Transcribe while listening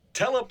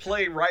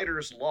Teleplay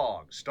writer's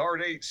log.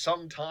 Stardate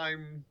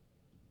sometime.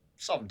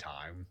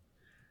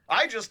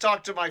 I just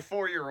talked to my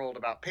 4-year-old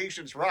about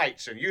patients'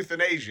 rights and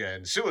euthanasia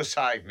and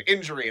suicide and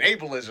injury and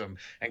ableism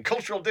and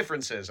cultural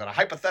differences and a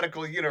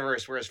hypothetical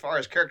universe where, as far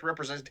as character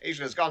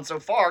representation has gone so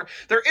far,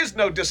 there is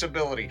no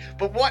disability.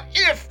 But what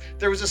if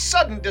there was a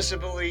sudden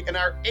disability in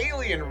our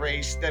alien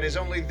race that is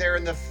only there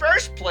in the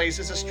first place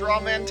as a straw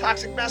man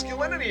toxic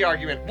masculinity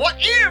argument? What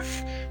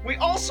if we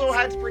also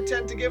had to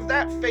pretend to give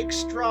that fake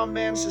straw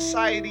man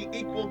society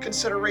equal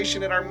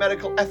consideration in our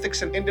medical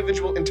ethics and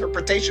individual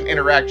interpretation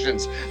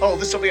interactions? Oh,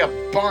 this will be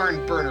a barn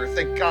burner.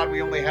 Thank God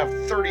we only have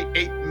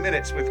 38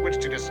 minutes with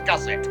which to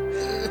discuss it.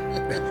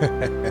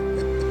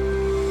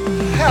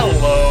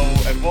 Hello,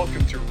 and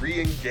welcome to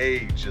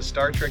Re-Engage, a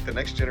Star Trek The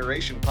Next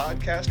Generation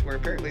podcast, where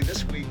apparently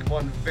this week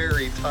one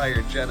very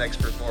tired Gen X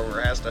performer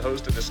has to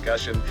host a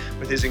discussion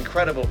with his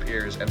incredible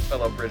peers and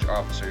fellow bridge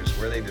officers,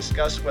 where they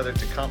discuss whether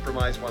to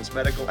compromise one's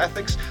medical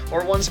ethics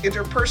or one's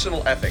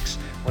interpersonal ethics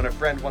when a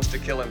friend wants to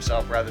kill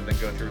himself rather than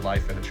go through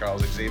life in a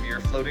Charles Xavier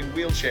floating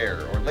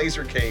wheelchair, or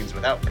laser canes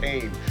without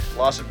pain,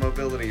 loss of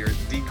mobility, or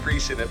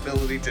decrease in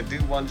ability to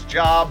do one's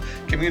job,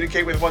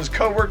 communicate with one's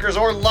coworkers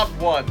or loved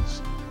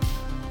ones.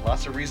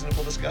 Lots of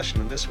reasonable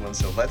discussion in this one,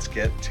 so let's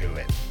get to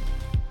it.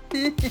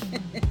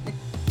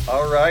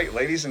 All right,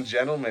 ladies and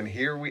gentlemen,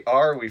 here we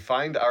are. We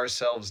find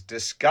ourselves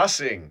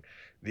discussing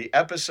the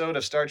episode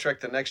of Star Trek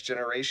The Next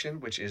Generation,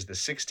 which is the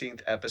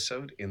 16th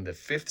episode in the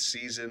 5th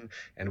season,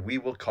 and we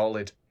will call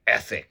it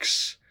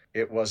Ethics.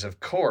 It was, of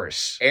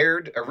course,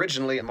 aired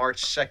originally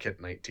March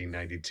 2nd,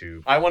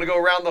 1992. I want to go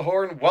around the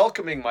horn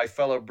welcoming my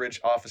fellow bridge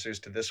officers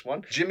to this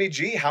one. Jimmy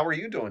G, how are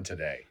you doing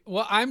today?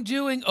 Well, I'm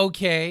doing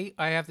okay.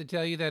 I have to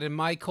tell you that in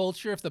my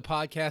culture, if the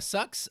podcast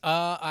sucks,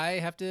 I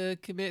have to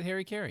commit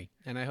Harry Carey.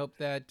 And I hope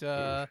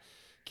that,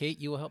 Kate,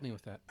 you will help me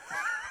with that.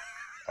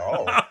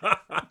 Oh,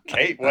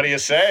 Kate, what do you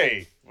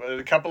say? Well,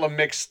 a couple of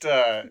mixed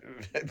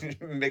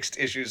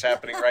issues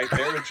happening right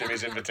there with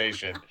Jimmy's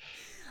invitation.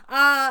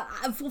 Well,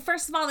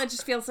 first of all, that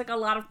just feels like a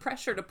lot of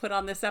pressure to put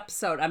on this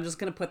episode. I'm just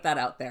going to put that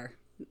out there.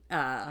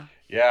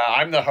 Yeah,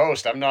 I'm the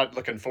host. I'm not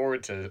looking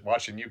forward to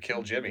watching you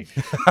kill Jimmy.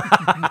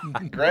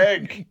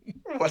 Greg,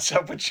 what's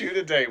up with you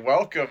today?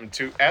 Welcome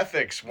to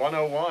Ethics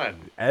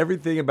 101.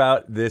 Everything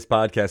about this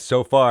podcast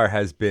so far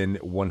has been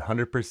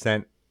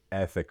 100%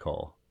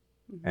 ethical.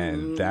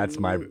 And that's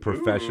my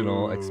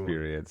professional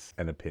experience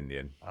and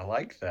opinion. I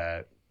like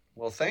that.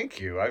 Well, thank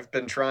you. I've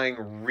been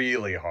trying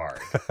really hard.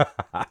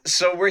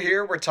 So we're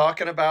here. We're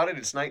talking about it.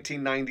 It's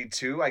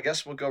 1992. I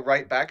guess we'll go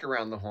right back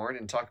around the horn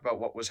and talk about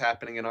what was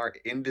happening in our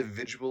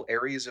individual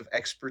areas of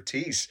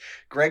expertise.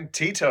 Greg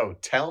Tito,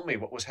 tell me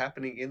what was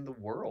happening in the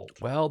world.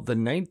 Well, the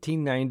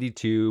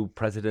 1992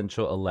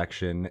 presidential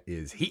election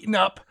is heating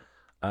up.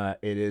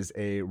 It is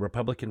a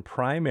Republican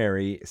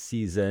primary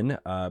season.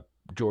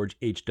 George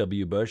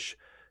H.W. Bush,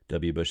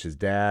 W. Bush's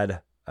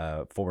dad,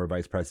 former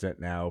vice president,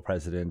 now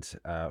president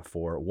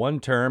for one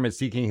term, is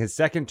seeking his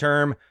second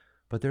term.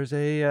 But there's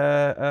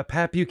a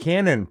Pat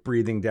Buchanan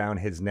breathing down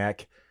his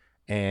neck.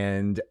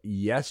 And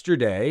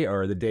yesterday,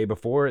 or the day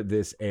before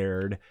this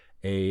aired,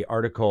 a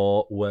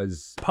article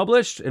was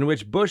published in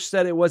which Bush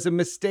said it was a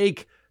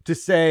mistake to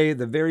say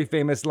the very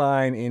famous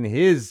line in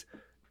his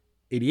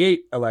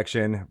 88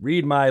 election,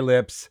 "Read my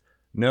lips,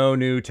 no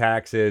new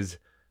taxes,"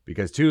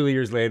 because 2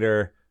 years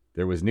later,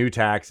 there was new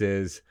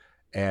taxes.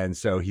 And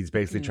so he's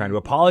basically trying to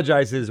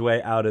apologize his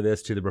way out of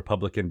this to the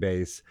Republican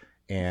base.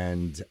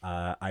 And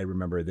I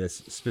remember this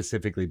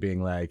specifically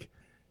being like,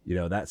 you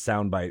know, that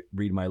soundbite,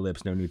 "Read my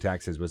lips, no new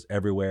taxes," was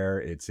everywhere.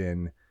 It's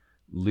in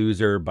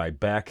Loser by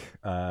Beck.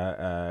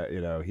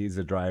 He's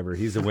a driver.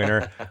 He's a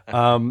winner.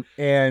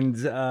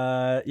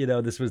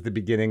 This was the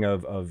beginning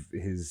of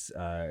his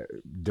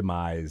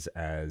demise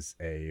as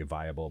a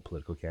viable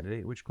political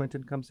candidate, which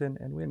Clinton comes in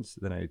and wins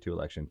the 92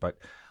 election. But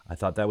I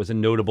thought that was a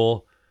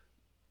notable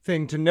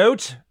thing to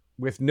note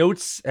with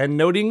notes and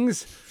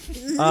notings.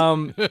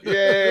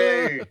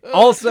 Yay!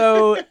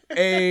 Also,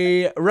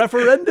 a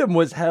referendum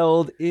was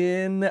held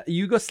in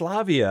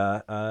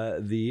Yugoslavia.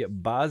 The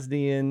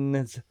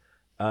Bosnians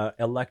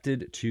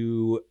elected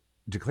to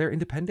declare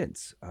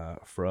independence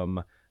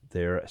from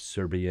their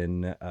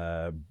Serbian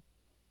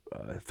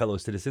fellow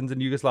citizens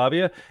in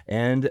Yugoslavia,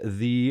 and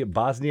the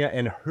Bosnia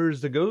and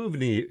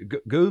Herzegovina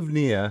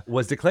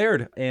was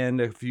declared,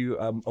 and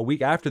a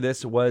week after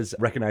this was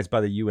recognized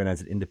by the UN as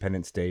an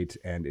independent state,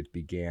 and it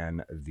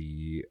began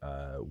the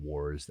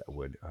wars that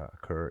would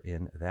occur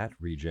in that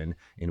region,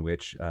 in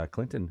which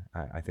Clinton,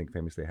 I think,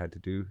 famously had to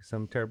do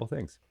some terrible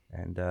things.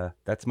 And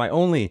that's my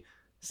only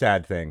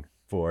sad thing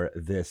for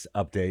this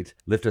update.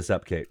 Lift us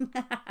up, Kate.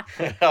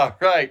 All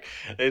right.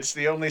 It's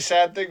the only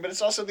sad thing, but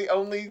it's also the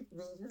only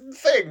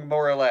thing,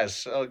 more or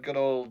less. Good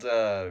old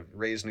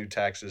raise new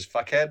taxes,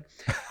 fuckhead.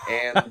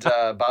 And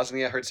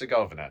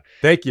Bosnia-Herzegovina.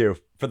 Thank you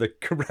for the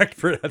correct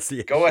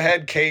pronunciation. Go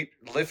ahead, Kate.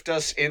 Lift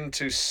us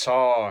into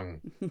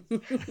song.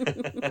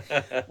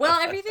 Well,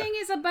 everything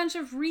is a bunch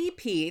of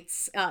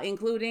repeats,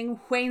 including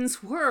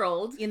Wayne's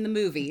World in the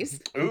movies.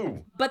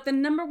 Ooh. But the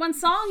number one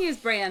song is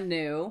brand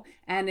new,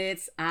 and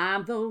it's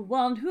I'm the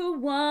one who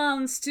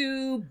wants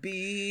to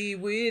be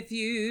with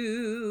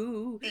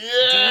you. Yeah.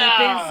 Deep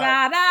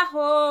inside, I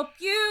hope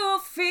you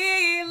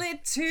feel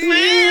it too.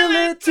 Feel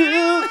it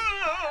too.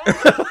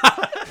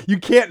 You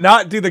can't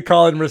not do the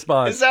call and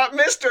response. Is that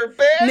Mr.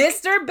 Big?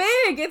 Mr.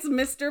 Big! It's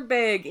Mr.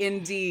 Big,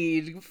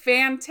 indeed.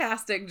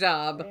 Fantastic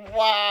job.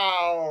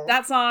 Wow.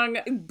 That song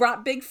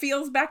brought big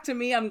feels back to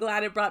me. I'm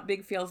glad it brought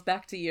big feels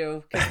back to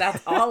you, because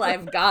that's all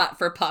I've got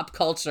for pop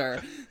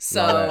culture.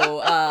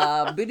 So,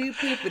 ba-doop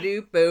boop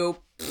ba-doop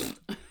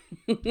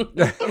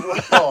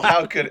boop. Well,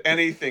 how could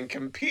anything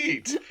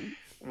compete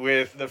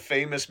with the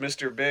famous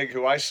Mr. Big,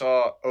 who I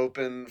saw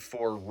open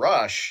for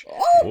Rush?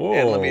 Whoa.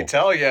 And let me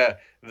tell you,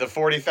 the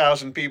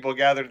 40,000 people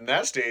gathered in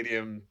that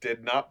stadium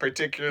did not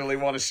particularly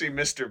want to see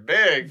Mr.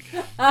 Big.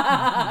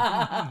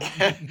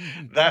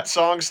 That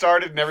song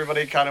started and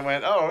everybody kind of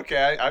went, oh,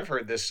 okay, I've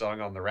heard this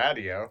song on the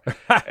radio.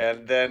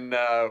 And then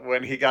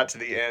when he got to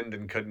the end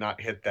and could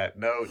not hit that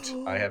note,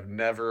 I have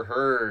never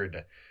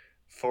heard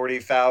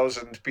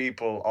 40,000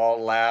 people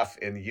all laugh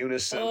in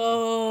unison.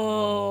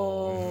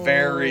 Oh.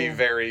 Very,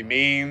 very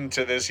mean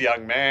to this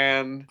young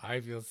man,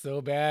 I feel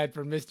so bad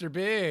for Mr.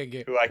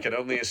 Big. who I can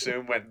only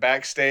assume went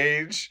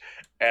backstage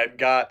and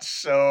got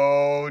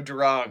so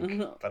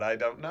drunk, but I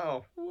don't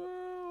know.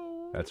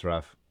 That's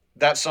rough.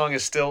 That song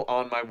is still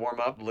on my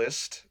warm-up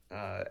list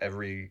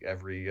every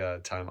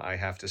time I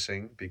have to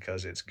sing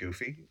because it's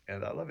goofy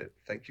and I love it.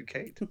 Thank you,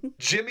 Kate.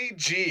 Jimmy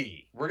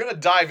G. We're going to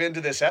dive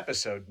into this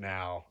episode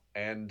now,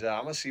 and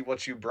I'm going to see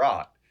what you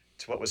brought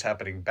to what was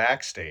happening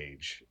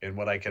backstage in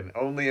what I can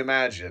only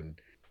imagine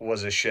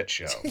was a shit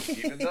show,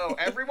 even though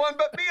everyone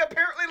but me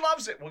apparently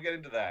loves it. We'll get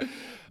into that.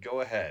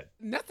 Go ahead.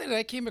 Nothing that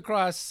I came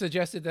across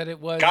suggested that it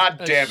was God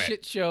a damn it.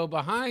 shit show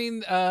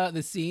behind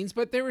the scenes,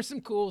 but there were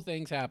some cool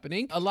things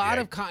happening. A lot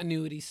Yeah. of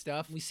continuity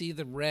stuff. We see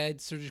the red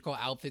surgical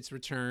outfits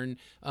return.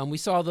 We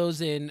saw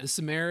those in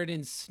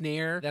Samaritan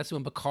Snare. That's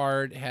when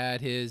Picard had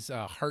his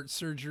heart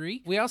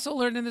surgery. We also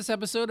learned in this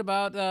episode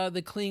about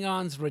the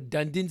Klingons'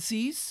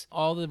 redundancies,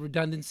 all the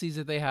redundancies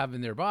that they have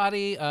in their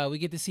body. We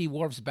get to see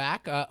Worf's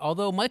back,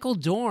 although Michael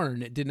Dorn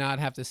did not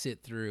have to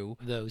sit through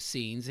those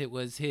scenes. It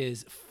was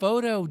his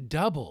photo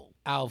double,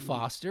 Al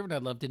Foster, and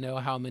I'd love to know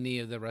how many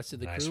of the rest of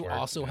the Nice crew work,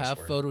 also nice have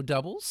work. photo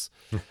doubles.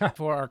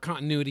 For our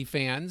continuity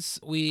fans,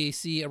 we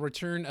see a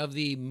return of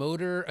the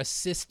motor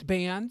assist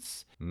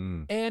bands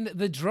and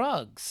the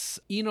drugs.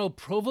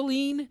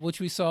 Enoprovoline,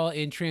 which we saw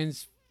in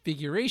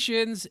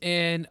Transfigurations,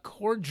 and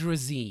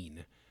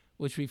Cordrazine,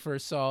 which we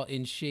first saw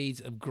in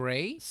Shades of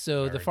Grey.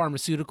 So the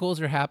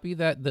pharmaceuticals are happy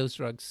that those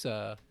drugs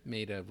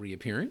made a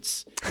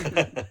reappearance.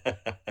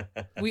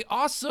 We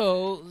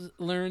also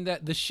learned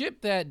that the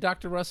ship that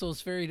Dr.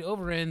 Russell's ferried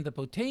over in, the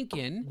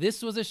Potemkin,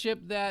 this was a ship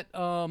that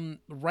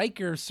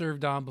Riker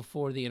served on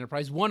before the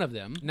Enterprise, one of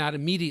them, not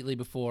immediately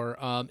before,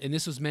 and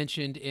this was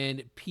mentioned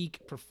in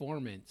Peak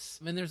Performance.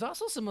 And there's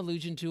also some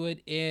allusion to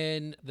it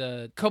in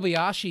the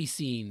Kobayashi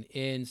scene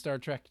in Star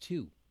Trek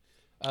II.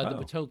 The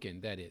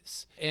Potemkin, that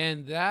is.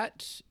 And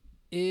that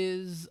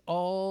is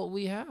all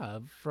we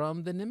have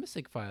from the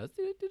Nemesic files.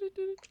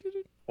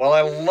 Well,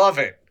 I love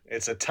it.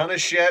 It's a ton of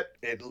shit.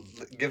 It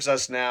gives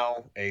us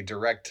now a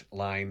direct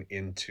line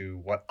into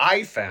what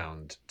I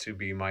found to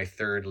be my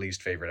third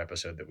least favorite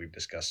episode that we've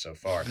discussed so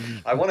far.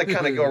 I want to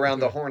kind of go around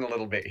the horn a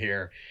little bit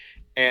here.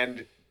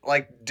 And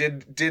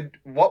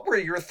what were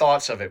your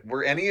thoughts of it?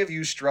 Were any of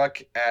you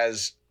struck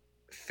as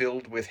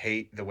filled with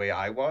hate the way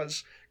I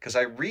was? Because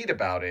I read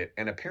about it,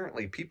 and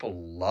apparently people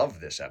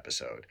love this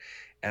episode.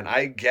 And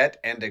I get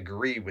and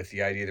agree with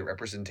the idea that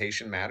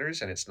representation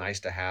matters, and it's nice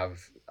to have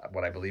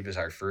what I believe is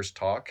our first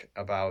talk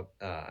about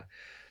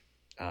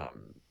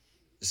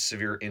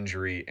severe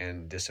injury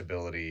and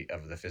disability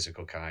of the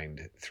physical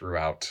kind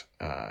throughout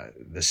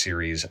the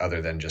series,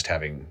 other than just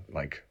having,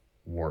 like,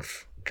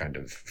 Worf kind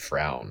of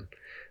frown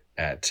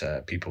at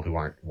people who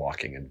aren't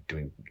walking and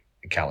doing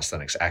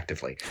calisthenics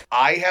actively.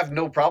 I have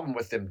no problem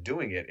with them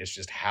doing it. It's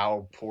just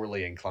how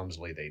poorly and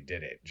clumsily they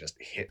did it just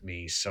hit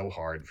me so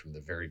hard from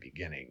the very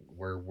beginning.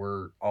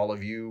 Were all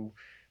of you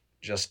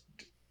just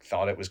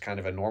thought it was kind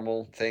of a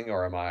normal thing,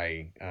 or am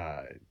I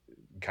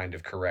kind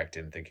of correct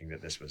in thinking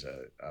that this was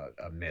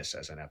a miss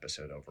as an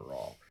episode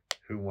overall?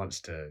 Who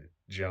wants to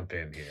jump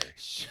in here?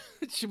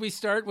 Should we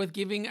start with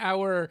giving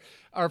our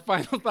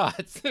final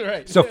thoughts?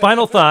 Right. So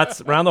final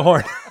thoughts, round the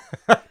horn.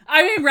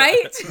 I mean,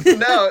 right?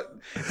 No,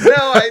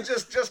 I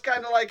just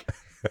kind of like,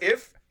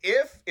 if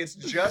it's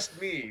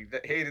just me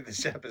that hated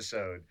this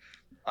episode,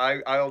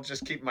 I'll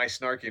just keep my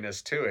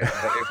snarkiness to it.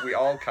 But if we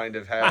all kind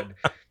of had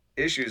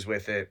issues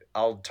with it,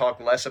 I'll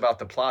talk less about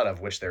the plot, of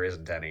which there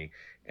isn't any,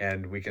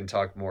 and we can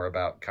talk more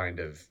about kind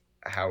of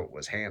how it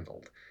was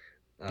handled.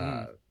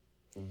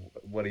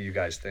 what do you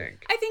guys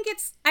think? I think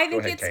it's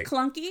Kate.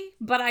 clunky,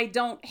 but I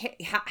don't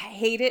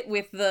hate it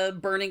with the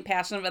burning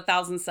passion of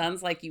 1,000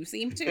 suns like you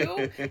seem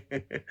to.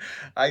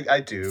 I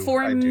do.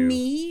 For I do.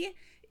 me,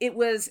 it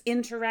was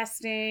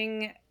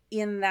interesting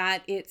in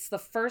that it's the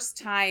first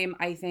time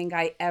I think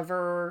I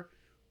ever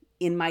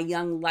in my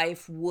young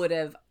life would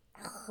have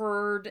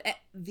heard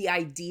the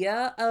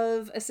idea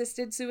of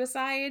assisted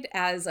suicide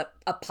as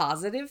a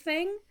positive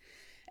thing.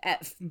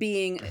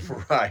 Being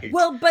right.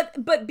 Well,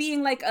 but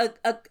being like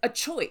a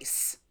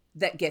choice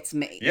that gets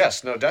made.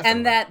 Yes, no, definitely.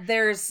 And that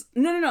there's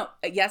no.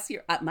 Yes,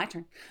 you're my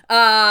turn.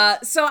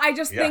 So I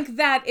just think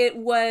that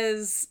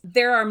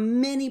there are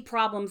many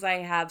problems I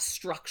have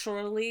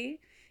structurally,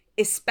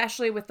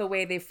 especially with the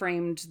way they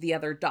framed the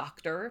other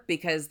doctor,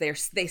 because they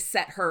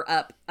set her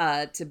up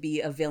to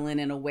be a villain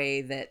in a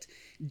way that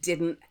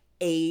didn't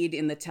aid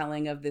in the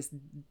telling of this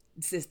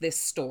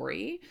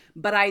story.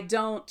 But I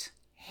don't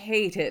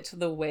hate it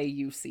the way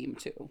you seem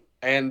to.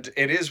 And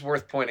it is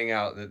worth pointing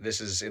out that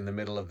this is in the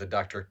middle of the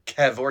Dr.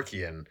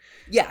 Kevorkian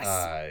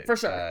for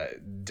sure.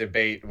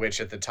 Debate, which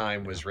at the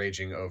time was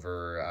raging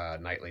over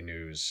nightly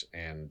news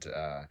and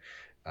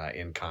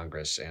in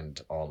Congress,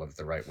 and all of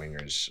the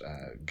right-wingers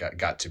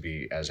got to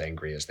be as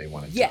angry as they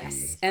wanted to be.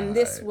 Yes, and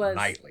this was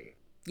nightly.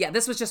 Yeah,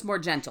 this was just more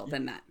gentle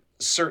than that.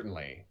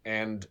 Certainly,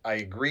 and I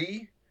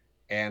agree.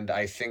 And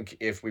I think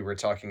if we were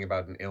talking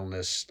about an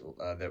illness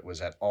that was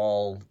at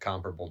all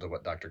comparable to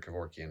what Dr.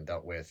 Kevorkian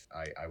dealt with,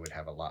 I would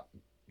have a lot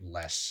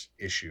less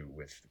issue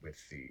with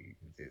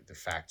the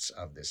facts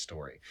of this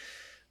story.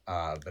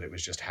 But it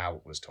was just how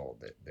it was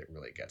told that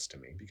really gets to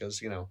me, because,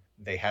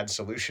 they had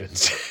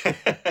solutions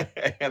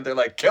and they're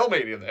like, kill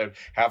me. And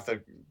half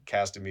the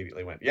cast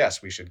immediately went,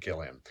 yes, we should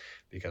kill him,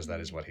 because that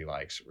is what he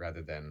likes,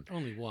 rather than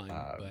only one.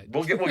 But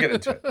we'll get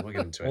into it. We'll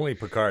get into it. Only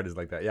Picard is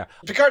like that. Yeah.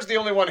 Picard's the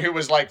only one who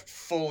was like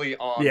fully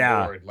on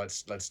board.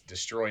 Let's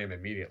destroy him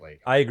immediately.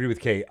 I agree with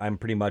Kate. I'm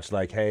pretty much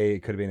like, hey, it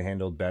could have been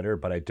handled better,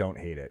 but I don't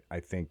hate it. I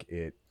think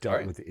it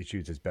dealt with the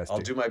issues as best I'll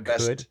it do my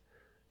best could.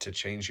 to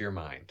change your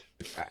mind.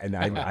 And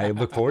I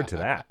look forward to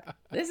that.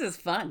 This is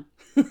fun.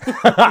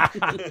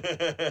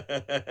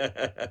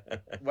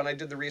 When I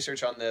did the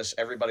research on this,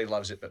 everybody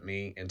loves it but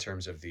me in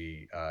terms of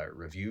the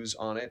reviews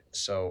on it.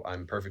 So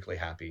I'm perfectly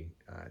happy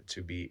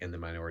to be in the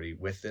minority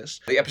with this.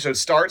 The episode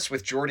starts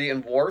with Geordi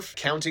and Worf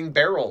counting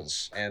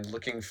barrels and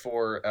looking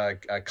for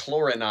a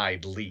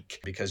chlorinide leak,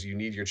 because you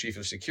need your chief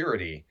of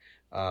security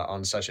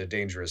on such a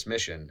dangerous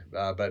mission.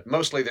 But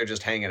mostly they're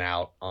just hanging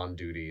out on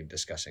duty and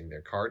discussing their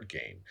card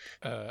game.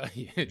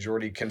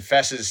 Geordi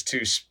confesses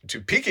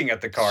to peeking at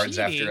the cards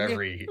Cheating. after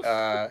every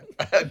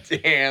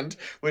hand,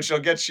 which will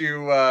get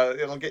you,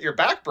 it'll get your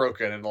back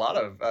broken in a lot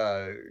of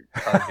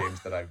card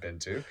games that I've been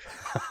to.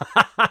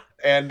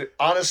 And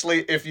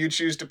honestly, if you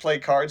choose to play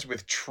cards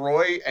with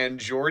Troy and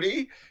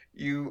Geordi,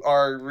 you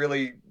are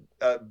really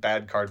a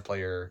bad card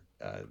player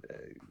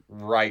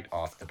right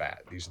off the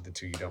bat. These are the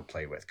two you don't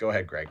play with. Go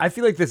ahead, Greg. I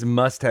feel like this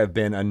must have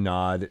been a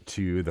nod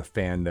to the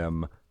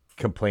fandom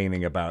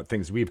complaining about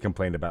things we've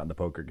complained about in the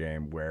poker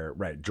game, where,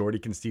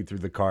 Geordi can see through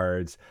the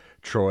cards,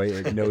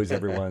 Troy knows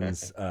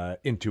everyone's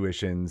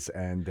intuitions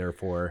and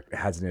therefore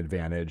has an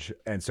advantage.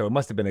 And so it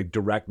must have been a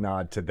direct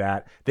nod to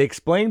that. They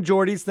explained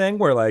Geordi's thing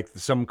where, like,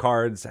 some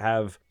cards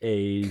have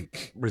a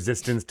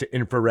resistance to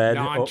infrared.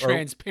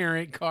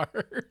 Non-transparent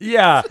card.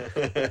 Yeah.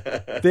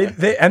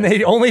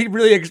 They only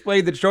really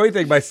explained the Troy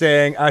thing by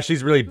saying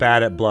she's really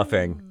bad at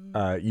bluffing.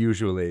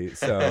 Usually.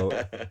 So,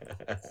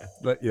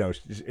 but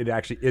it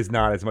actually is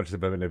not as much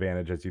of an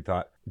advantage as you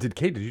thought. Did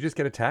you just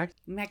get attacked?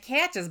 My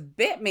cat just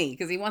bit me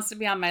because he wants to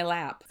be on my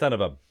lap. Son of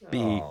a bee.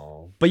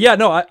 Oh. But yeah,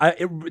 no,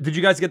 did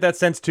you guys get that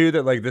sense too,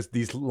 that like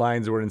these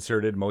lines were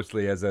inserted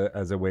mostly as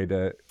a way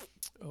to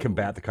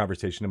combat the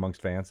conversation amongst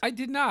fans? I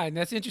did not, and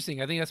that's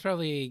interesting. I think that's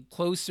probably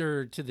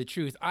closer to the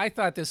truth. I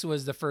thought this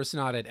was the first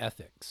nod at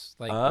ethics.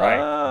 Like,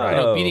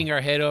 right. Beating our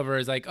head over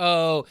is like,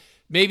 oh,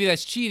 maybe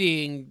that's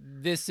cheating.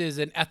 This is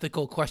an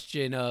ethical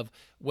question of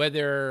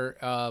whether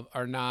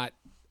or not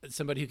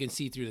somebody who can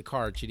see through the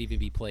card should even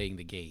be playing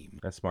the game.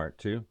 That's smart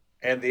too.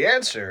 And the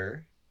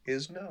answer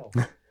is no.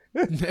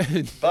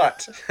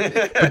 But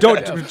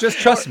don't just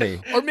trust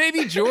me. Or maybe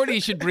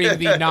Geordi should bring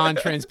the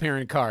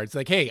non-transparent cards.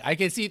 Like, hey, I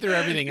can see through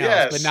everything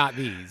else, but not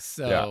these.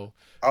 So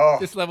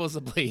this level's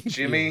a playing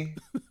field.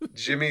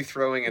 Jimmy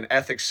throwing an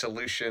ethics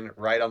solution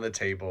right on the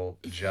table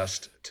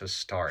just to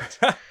start.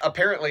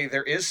 Apparently,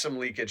 there is some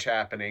leakage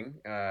happening.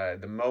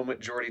 The moment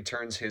Geordi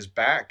turns his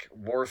back,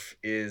 Worf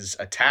is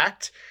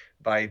attacked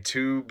by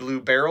two blue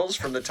barrels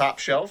from the top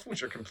shelf,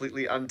 which are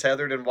completely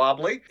untethered and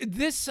wobbly.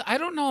 I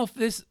don't know if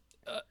this...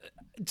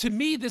 to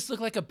me, this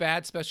looked like a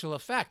bad special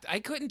effect. I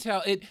couldn't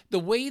tell it. The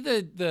way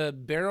the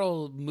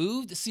barrel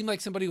moved, it seemed like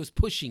somebody was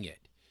pushing it.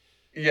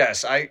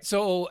 Yes,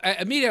 So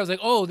immediately I was like,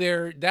 oh,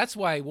 that's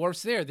why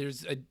Worf's there.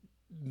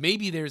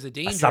 Maybe there's a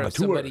danger of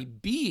somebody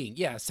being,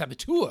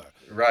 saboteur.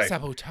 Right.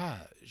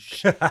 Sabotage.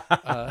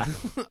 barrage.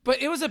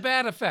 But it was a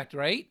bad effect,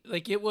 right?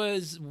 Like, it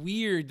was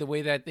weird the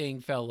way that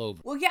thing fell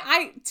over. Well,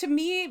 yeah, to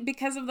me,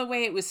 because of the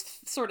way it was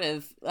sort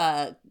of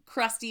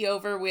crusty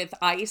over with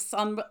ice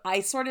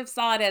I sort of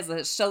saw it as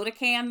a soda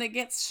can that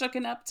gets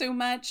shooken up too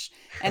much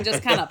and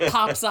just kind of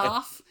pops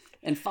off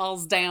and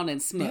falls down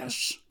and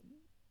smush.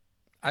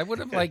 I would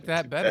have liked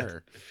that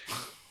better.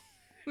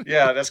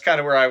 Yeah, that's kind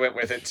of where I went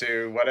with it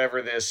too.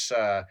 Whatever this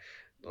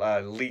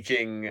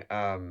leaking,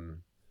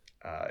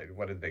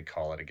 what did they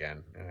call it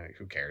again?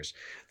 Who cares?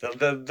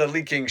 The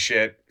leaking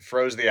shit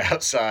froze the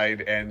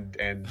outside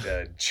and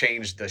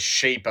changed the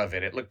shape of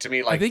it. It looked to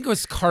me like, I think it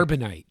was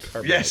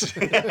carbonite. yes,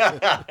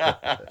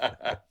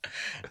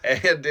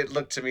 and it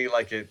looked to me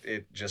like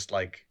it just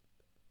like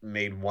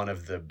made one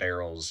of the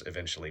barrels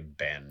eventually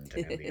bend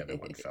and the other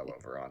one fell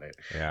over on it.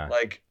 Yeah.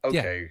 Like,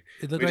 okay,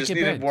 It we looked like just it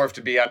needed bent. Worf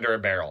to be under a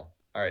barrel.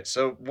 All right,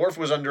 so Worf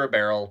was under a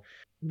barrel.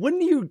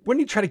 Wouldn't you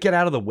try to get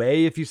out of the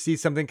way if you see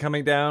something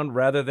coming down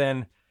rather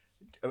than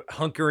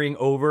hunkering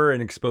over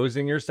and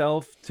exposing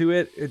yourself to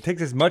it? It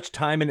takes as much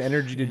time and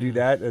energy to do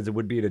that as it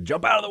would be to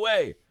jump out of the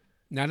way.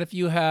 Not if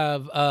you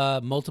have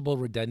multiple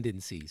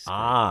redundancies.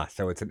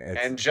 So it's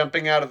And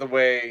jumping out of the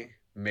way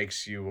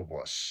makes you a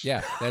wuss.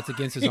 Yeah, that's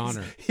against his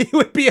honor. He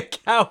would be a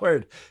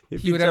coward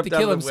if He would have to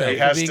jumped out kill of the way. He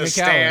himself. has being to a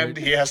stand.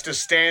 coward. He has to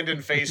stand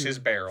and face his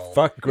barrel.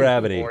 Fuck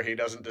gravity. Or he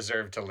doesn't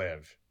deserve to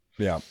live.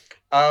 Yeah.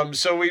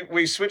 So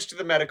we switch to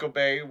the medical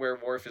bay where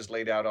Worf is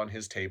laid out on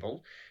his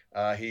table.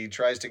 He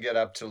tries to get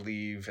up to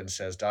leave and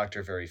says,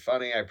 "Doctor, very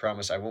funny. I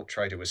promise I won't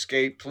try to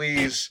escape.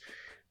 Please.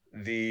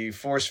 The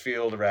force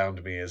field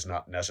around me is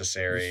not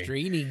necessary."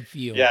 Restraining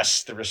field.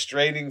 Yes, the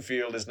restraining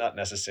field is not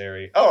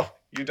necessary. Oh,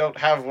 you don't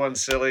have one,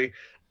 silly.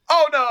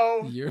 Oh,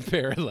 no. You're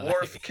paralyzed.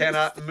 Worf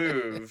cannot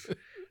move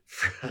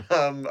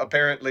from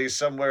apparently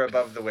somewhere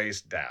above the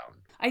waist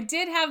down. I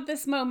did have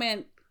this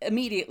moment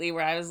immediately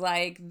where I was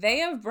like, they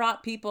have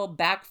brought people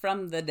back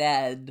from the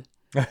dead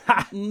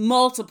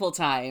multiple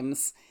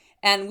times.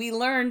 And we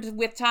learned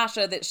with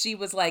Tasha that she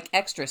was like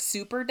extra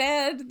super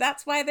dead.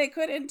 That's why they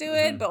couldn't do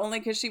it, but only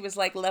because she was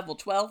like level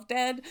 12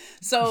 dead.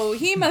 So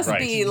he must Right.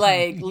 be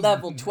like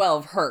level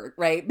 12 hurt,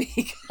 right?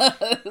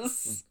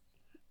 Because...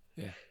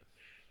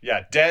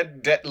 Yeah,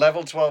 dead,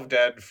 level 12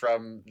 dead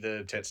from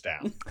the tits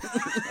down.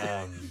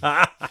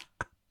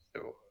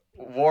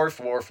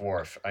 Worf.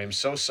 I am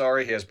so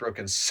sorry. He has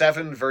broken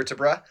 7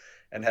 vertebrae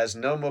and has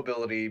no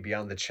mobility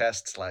beyond the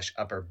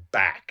chest/upper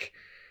back.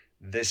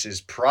 This is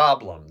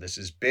problem. This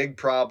is big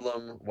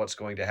problem. What's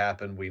going to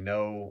happen? We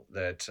know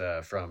that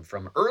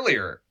from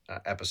earlier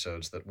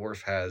episodes that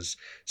Worf has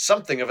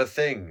something of a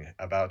thing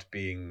about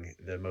being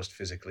the most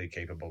physically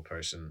capable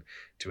person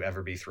to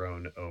ever be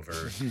thrown over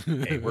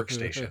a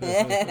workstation.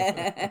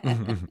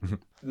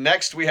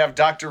 Next, we have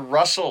Dr.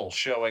 Russell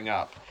showing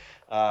up,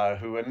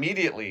 who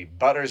immediately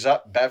butters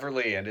up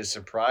Beverly and is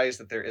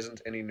surprised that there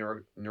isn't any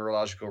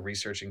neurological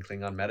research in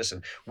Klingon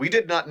medicine. We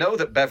did not know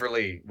that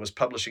Beverly was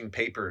publishing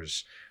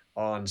papers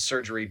on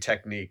surgery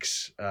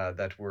techniques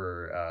that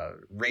were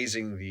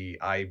raising the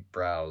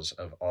eyebrows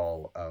of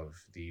all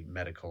of the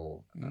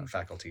medical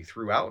faculty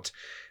throughout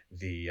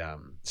the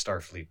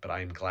Starfleet, but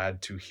I am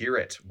glad to hear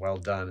it. Well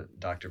done,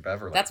 Dr.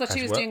 Beverly. That's what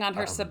she was doing on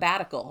her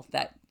sabbatical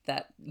that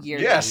year.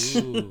 Yes.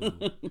 Ooh.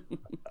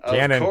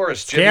 Of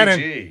course, Jimmy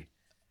G.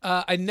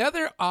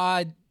 Another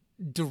odd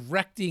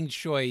directing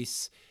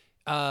choice.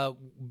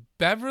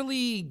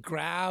 Beverly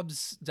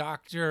grabs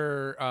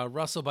Dr.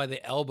 Russell by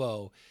the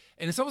elbow,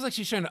 and it's almost like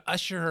she's trying to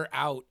usher her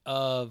out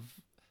of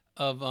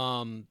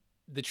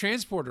the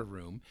transporter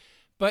room.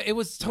 But it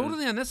was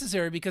totally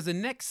unnecessary because the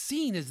next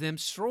scene is them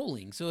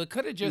strolling. So it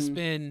could have just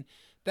been,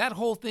 that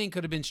whole thing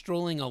could have been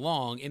strolling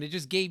along, and it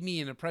just gave me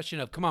an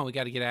impression of, come on, we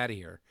got to get out of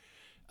here.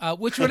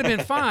 Which would have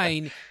been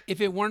fine if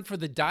it weren't for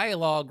the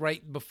dialogue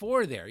right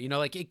before there. You know,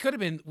 like it could have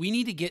been, we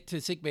need to get to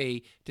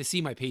sickbay to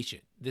see my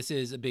patient. This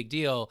is a big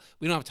deal.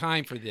 We don't have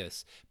time for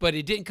this. But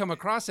it didn't come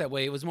across that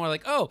way. It was more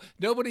like, oh,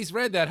 nobody's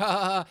read that. Ha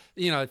ha ha.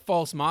 You know,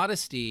 false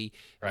modesty.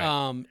 Right.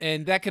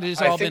 And that could have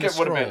just all been a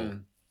stroll.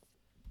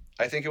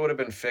 I think it would have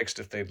been fixed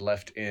if they'd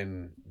left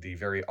in the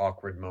very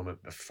awkward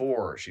moment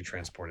before she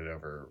transported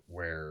over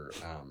where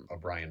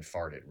O'Brien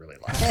farted really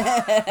loud.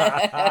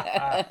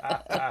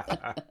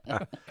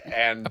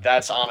 And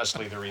that's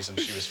honestly the reason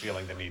she was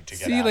feeling the need to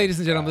get out. See, ladies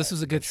and gentlemen, this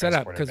was a the good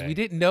setup transporter because bay. we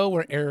didn't know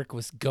where Eric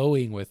was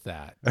going with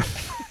that.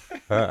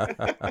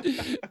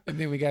 And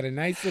then we got a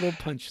nice little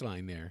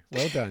punchline there.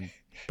 Well done.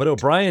 But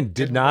O'Brien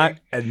did not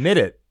admit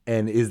it.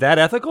 And is that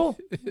ethical?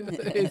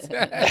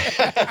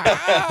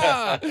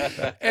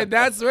 And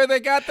that's where they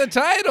got the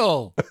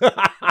title.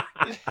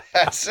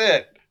 That's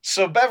it.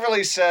 So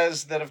Beverly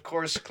says that, of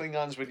course,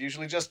 Klingons would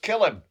usually just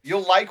kill him.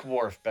 You'll like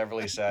Worf,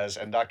 Beverly says.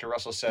 And Dr.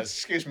 Russell says,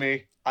 excuse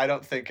me, I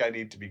don't think I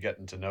need to be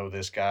getting to know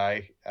this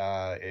guy.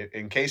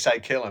 In case I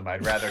kill him,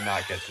 I'd rather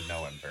not get to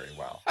know him very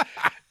well.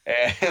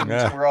 And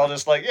we're all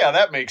just like, yeah,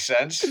 that makes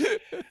sense.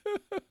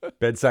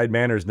 Bedside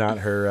manner's not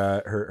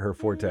her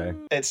forte.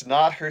 It's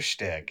not her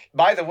shtick.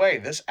 By the way,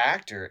 this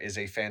actor is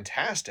a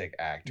fantastic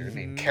actor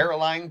named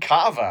Caroline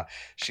Cava.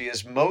 She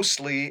is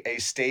mostly a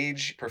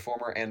stage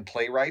performer and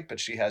playwright, but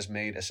she has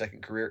made a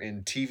second career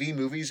in TV,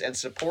 movies, and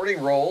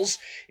supporting roles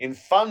in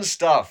fun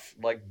stuff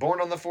like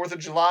Born on the 4th of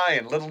July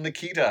and Little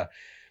Nikita.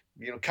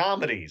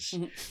 Comedies.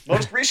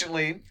 Most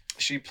recently,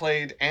 she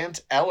played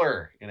Aunt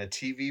Eller in a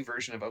TV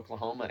version of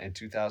Oklahoma in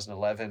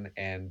 2011,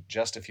 and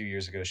just a few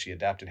years ago, she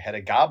adapted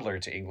Hedda Gabler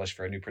to English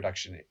for a new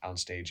production on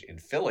stage in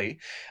Philly.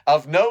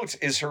 Of note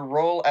is her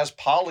role as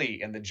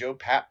Polly in the Joe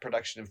Papp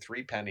production of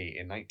Threepenny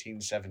in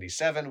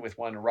 1977, with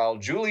one Raul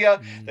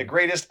Julia, the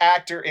greatest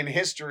actor in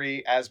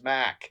history, as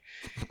Mac.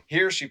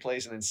 Here, she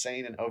plays an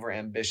insane and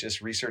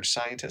overambitious research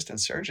scientist and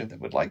surgeon that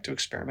would like to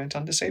experiment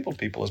on disabled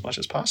people as much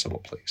as possible,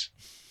 please.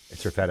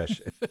 It's her fetish.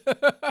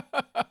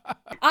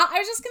 I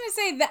was just going to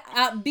say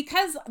that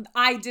because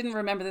I didn't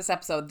remember this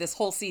episode, this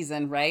whole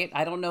season, right?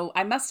 I don't know.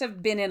 I must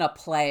have been in a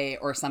play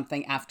or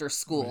something after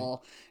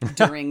school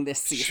during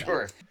this season.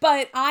 Sure.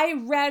 But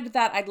I read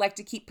that I'd like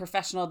to keep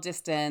professional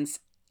distance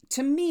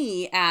to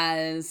me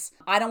as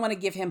I don't want to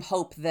give him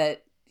hope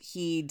that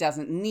he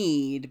doesn't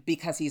need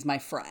because he's my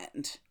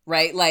friend,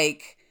 right?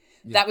 Like...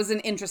 Yeah. That was an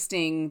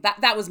interesting,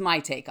 that was my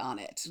take on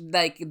it.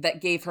 Like,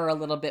 that gave her a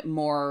little bit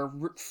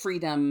more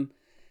freedom,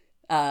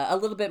 a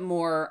little bit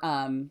more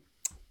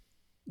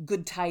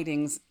good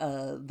tidings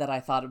that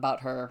I thought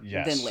about her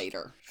than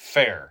later.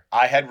 Fair.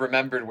 I had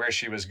remembered where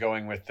she was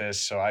going with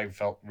this, so I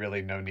felt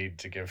really no need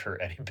to give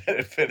her any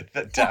benefit of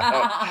the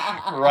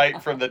doubt.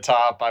 Right from the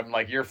top, I'm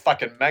like, you're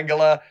fucking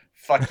Mengele,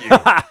 fuck you.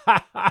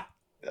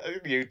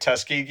 You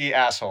Tuskegee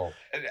asshole.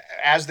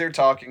 As they're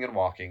talking and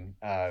walking,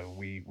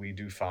 we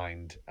do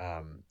find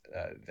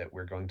that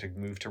we're going to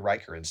move to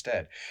Riker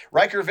instead.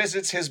 Riker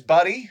visits his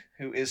buddy,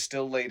 who is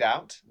still laid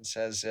out, and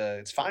says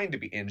it's fine to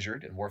be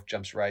injured. And Worf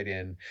jumps right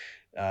in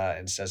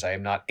and says, I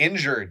am not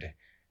injured.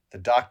 The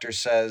doctor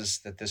says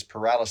that this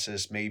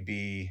paralysis may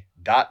be ...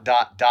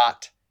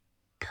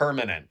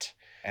 permanent.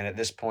 And at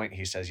this point,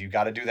 he says, you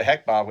got to do the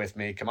Hekba with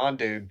me. Come on,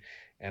 dude.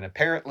 And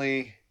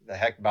apparently, the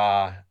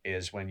Hekba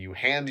is when you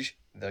hand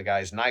the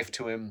guy's knife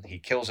to him, he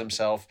kills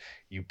himself,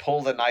 you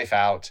pull the knife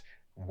out,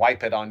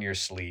 wipe it on your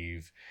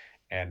sleeve,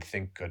 and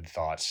think good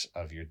thoughts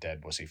of your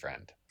dead wussy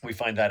friend. We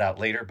find that out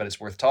later, but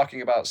it's worth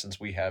talking about since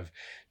we have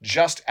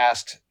just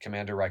asked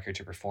Commander Riker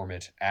to perform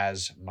it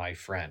as my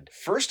friend.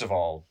 First of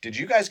all, did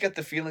you guys get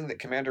the feeling that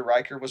Commander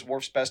Riker was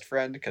Worf's best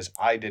friend? Because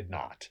I did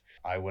not.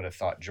 I would have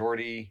thought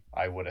Geordi.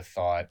 I would have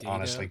thought, Data.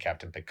 Honestly,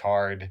 Captain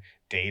Picard,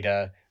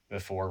 Data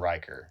before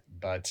Riker.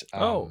 But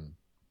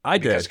I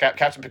did. Because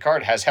Captain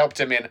Picard has helped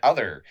him in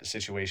other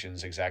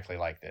situations exactly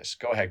like this.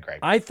 Go ahead, Greg.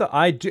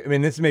 I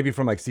mean, this may be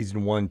from like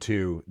season 1,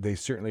 2. They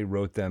certainly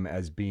wrote them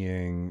as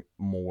being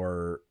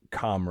more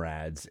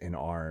comrades in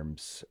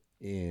arms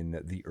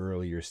in the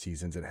earlier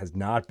seasons. It has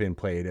not been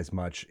played as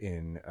much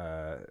in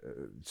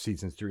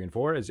seasons 3 and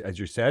 4, as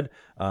you said.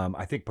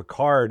 I think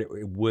Picard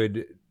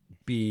would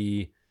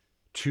be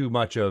too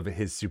much of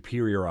his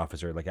superior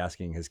officer, like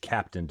asking his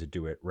captain to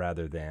do it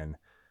rather than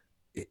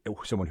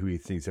someone who he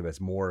thinks of as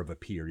more of a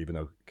peer, even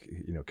though,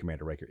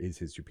 Commander Riker is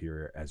his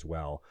superior as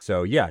well.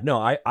 So yeah,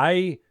 no,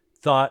 I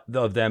thought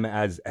of them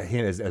as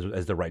him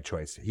as the right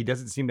choice. He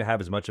doesn't seem to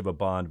have as much of a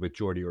bond with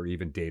Geordi or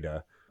even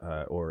Data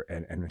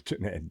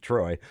and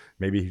Troy.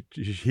 Maybe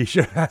he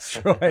should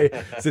ask Troy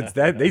since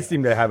that they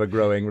seem to have a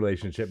growing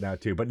relationship now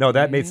too. But no,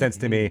 that made sense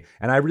to me,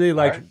 and I really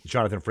liked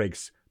Jonathan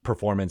Frakes'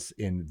 performance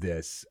in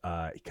this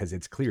because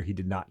it's clear he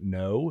did not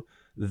know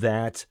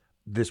that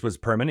this was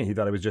permanent. He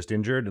thought it was just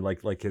injured,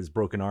 like his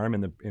broken arm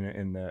in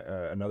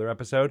another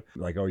episode.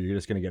 Like, oh, you're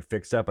just gonna get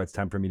fixed up. It's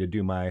time for me to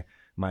do my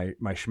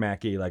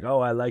schmacky, like, oh,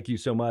 I like you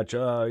so much,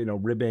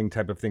 ribbing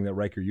type of thing that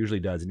Riker usually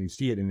does, and you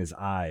see it in his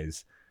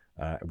eyes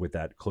with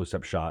that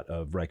close-up shot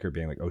of Riker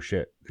being like, oh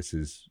shit, this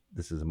is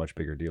a much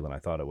bigger deal than I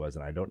thought it was,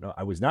 and I don't know.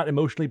 I was not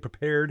emotionally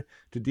prepared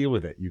to deal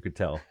with it. You could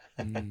tell.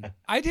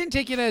 I didn't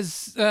take it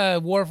as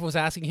Worf was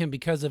asking him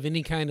because of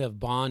any kind of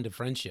bond of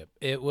friendship.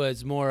 It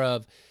was more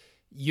of,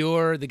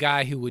 you're the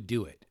guy who would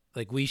do it.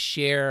 Like, we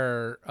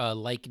share a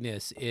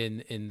likeness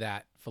in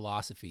that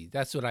philosophy.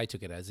 That's what I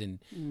took it as, and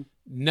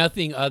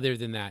nothing other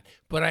than that.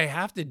 But I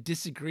have to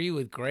disagree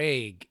with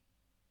Greg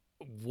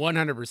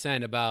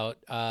 100% about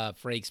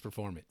Frakes'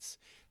 performance.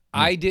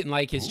 I didn't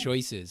like his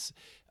choices.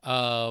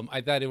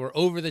 I thought they were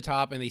over the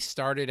top, and they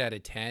started at a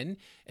 10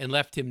 and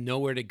left him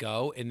nowhere to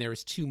go, and there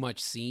was too much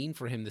scene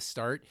for him to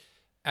start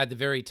at the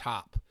very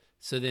top.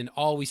 So then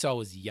all we saw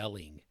was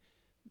yelling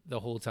the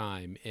whole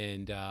time,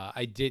 and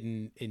I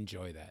didn't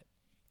enjoy that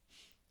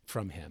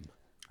from him.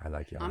 I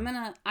like yelling.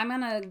 I'm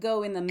gonna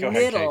go in the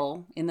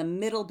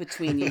middle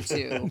between you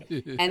two,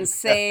 and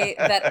say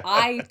that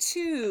I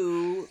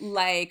too,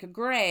 like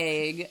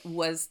Greg,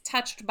 was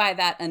touched by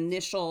that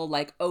initial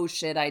like, oh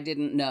shit, I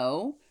didn't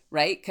know.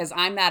 Right? Because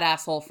I'm that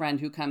asshole friend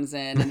who comes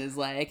in and is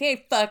like,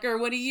 hey, fucker,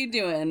 what are you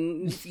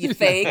doing? You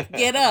fake,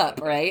 get up,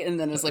 right? And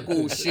then it's like,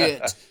 oh,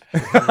 shit.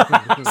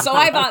 So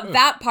I thought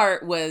that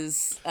part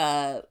was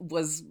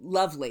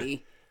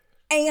lovely.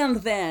 And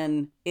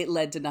then it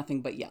led to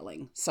nothing but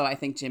yelling. So I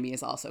think Jimmy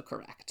is also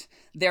correct.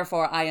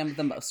 Therefore, I am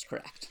the most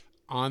correct.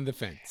 On the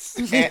fence.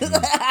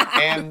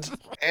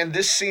 And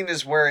this scene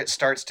is where it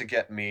starts to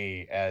get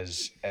me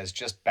as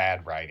just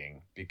bad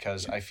writing,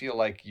 because I feel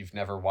like you've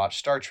never watched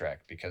Star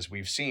Trek, because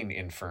we've seen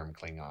infirm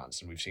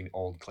Klingons and we've seen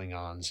old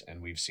Klingons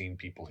and we've seen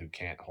people who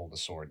can't hold a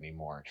sword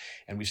anymore,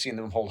 and we've seen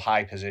them hold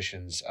high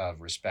positions of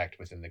respect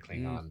within the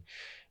Klingon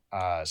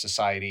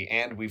society,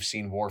 and we've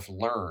seen Worf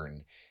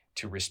learn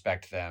to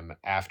respect them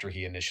after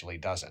he initially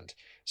doesn't.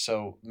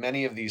 So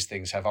many of these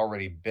things have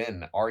already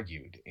been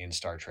argued in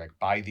Star Trek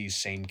by these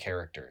same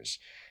characters.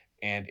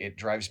 And it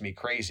drives me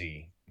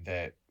crazy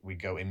that we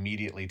go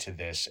immediately to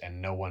this and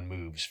no one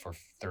moves for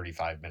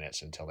 35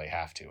 minutes until they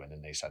have to, and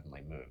then they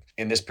suddenly move.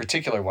 In this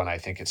particular one, I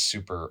think it's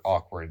super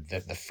awkward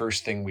that the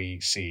first thing we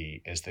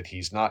see is that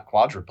he's not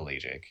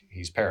quadriplegic,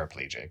 he's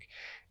paraplegic,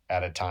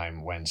 at a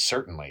time when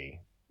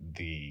certainly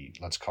the,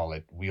 let's call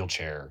it,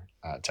 wheelchair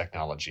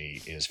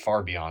technology is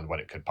far beyond what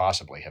it could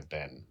possibly have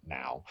been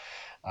now,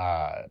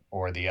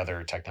 or the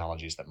other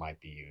technologies that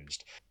might be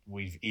used.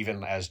 We've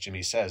even, as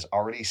Jimmy says,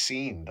 already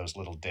seen those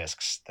little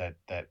discs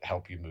that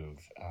help you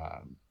move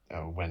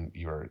when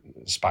your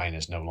spine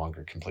is no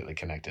longer completely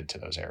connected to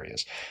those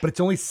areas. But it's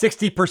only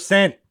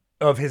 60%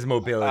 of his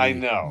mobility. I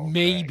know.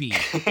 Maybe.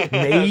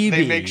 Maybe.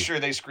 They make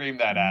sure they scream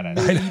that at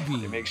us. Maybe.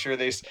 They make sure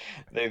they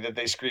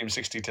scream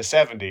 60 to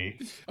 70.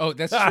 Oh,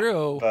 that's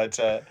true. But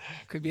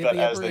Could be at but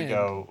the as upper they end.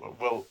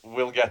 go,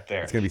 we'll get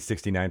there. It's going to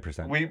be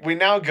 69%. We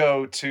now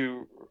go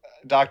to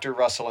Dr.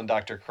 Russell and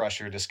Dr.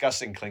 Crusher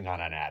discussing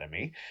Klingon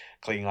anatomy.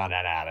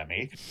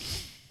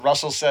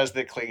 Russell says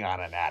that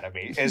Klingon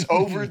anatomy is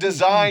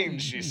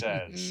over-designed, she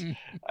says.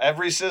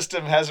 Every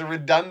system has a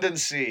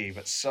redundancy,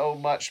 but so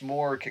much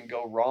more can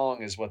go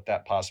wrong is what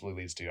that possibly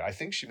leads to. I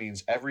think she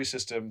means every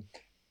system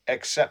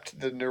except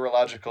the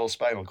neurological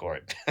spinal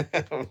cord,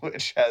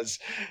 which has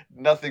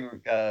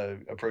nothing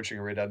approaching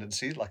a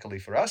redundancy, luckily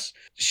for us.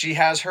 She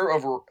has her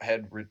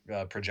overhead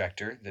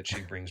projector that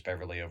she brings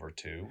Beverly over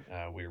to.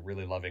 We're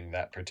really loving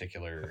that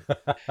particular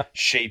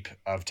shape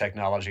of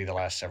technology the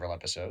last several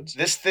episodes.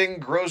 This thing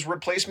grows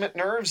replacement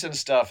nerves and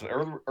stuff.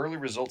 Early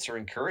results are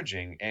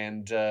encouraging,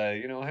 and,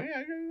 hey, I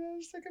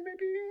was thinking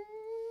maybe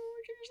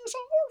we can use this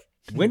on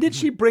Worf. When did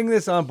she bring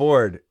this on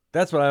board?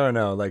 That's what I don't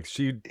know. Like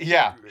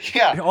Yeah.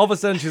 All of a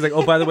sudden, she's like,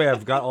 "Oh, by the way,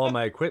 I've got all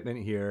my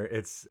equipment here.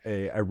 It's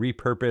a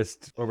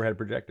repurposed overhead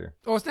projector."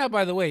 Oh, it's not,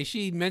 by the way.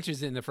 She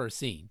mentions it in the first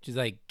scene. She's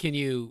like, can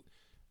you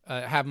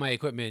have my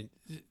equipment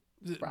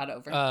Brought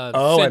over. I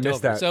sent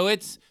missed over? that. So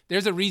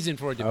there's a reason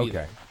for it to be Okay.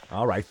 there.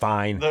 All right.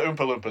 Fine. The Oompa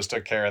Loompas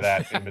took care of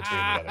that in between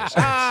the others.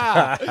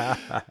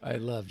 I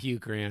love Hugh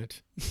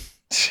Grant.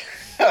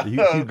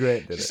 Hugh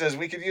Grant did She it. says,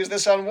 we could use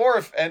this on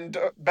Worf. And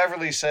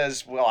Beverly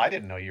says, well, I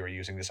didn't know you were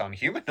using this on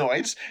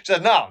humanoids. She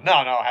said, no,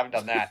 I haven't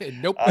done that.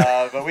 Nope.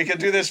 But we could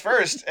do this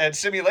first. And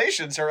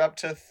simulations are up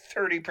to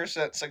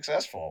 30%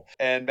 successful.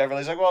 And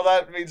Beverly's like, well,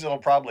 that means it'll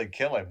probably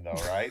kill him,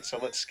 though, right? So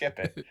let's skip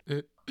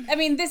it. I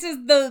mean, this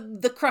is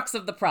the crux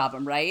of the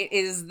problem, right?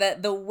 Is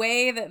that the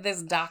way that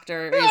this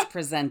doctor is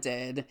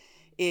presented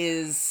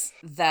is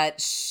that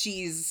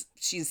she's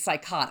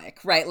psychotic,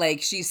 right?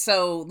 Like she's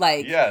so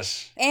like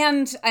Yes.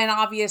 and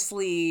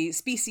obviously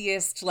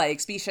speciesist,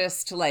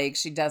 like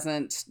she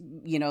doesn't,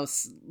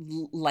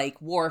 like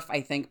Worf,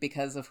 I think,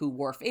 because of who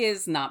Worf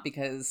is, not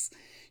because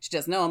she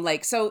doesn't know him.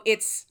 Like, so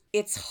it's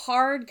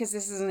hard because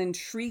this is an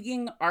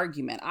intriguing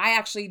argument. I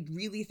actually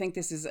really think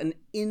this is an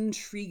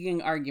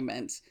intriguing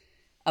argument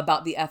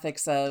about the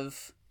ethics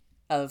of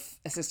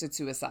assisted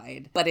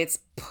suicide, but it's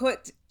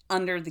put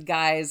under the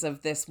guise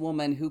of this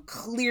woman who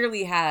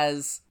clearly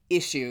has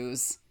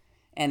issues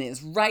and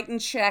is writing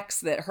checks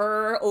that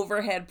her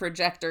overhead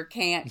projector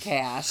can't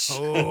cash.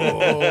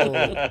 Oh,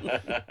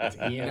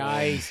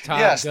 nice Top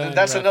Yes, Gun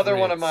that's another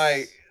one of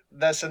reference.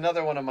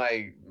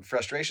 my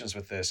frustrations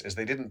with this is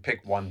they didn't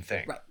pick one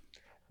thing. Right.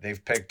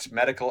 They've picked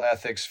medical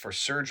ethics for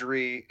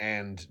surgery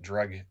and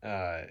drug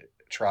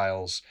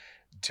trials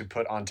to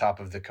put on top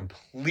of the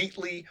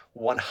completely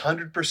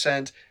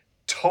 100%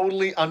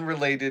 totally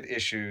unrelated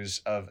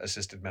issues of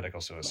assisted medical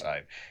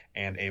suicide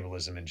and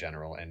ableism in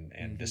general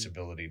and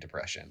disability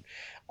depression.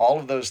 All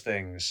of those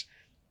things,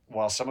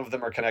 while some of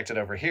them are connected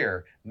over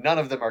here, none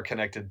of them are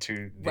connected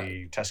to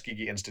the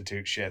Tuskegee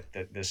Institute shit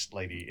that this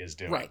lady is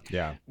doing. Right.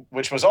 Yeah.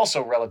 Which was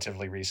also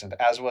relatively recent,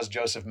 as was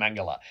Joseph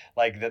Mengele.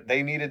 Like that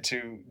they needed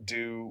to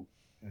do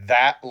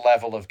that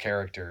level of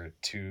character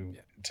to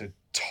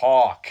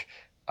talk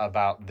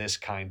about this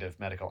kind of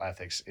medical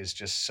ethics is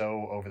just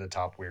so over the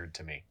top weird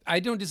to me. I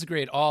don't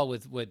disagree at all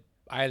with what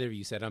either of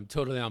you said. I'm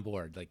totally on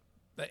board. Like,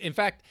 in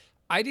fact,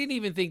 I didn't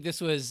even think this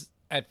was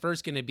at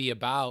first going to be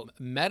about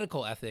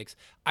medical ethics.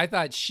 I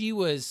thought she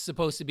was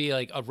supposed to be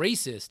like a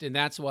racist, and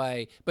that's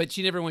why, but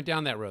she never went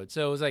down that road.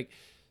 So it was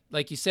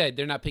like you said,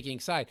 they're not picking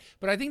side.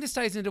 But I think this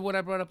ties into what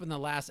I brought up in the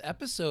last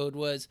episode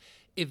was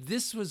if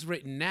this was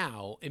written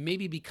now, and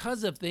maybe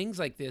because of things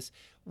like this,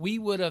 we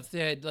would have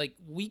said, like,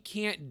 we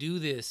can't do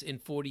this in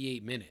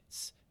 48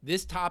 minutes.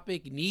 This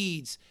topic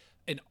needs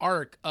an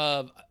arc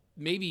of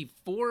maybe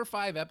 4 or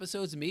 5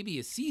 episodes, maybe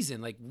a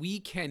season. Like, we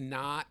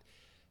cannot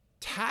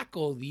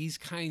tackle these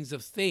kinds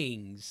of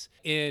things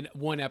in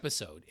one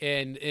episode.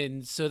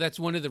 And so that's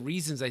one of the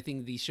reasons I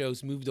think these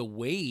shows moved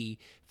away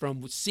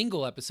from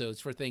single episodes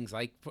for things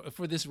like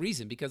for this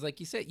reason, because like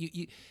you said,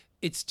 you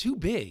it's too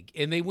big,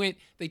 and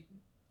they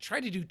try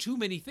to do too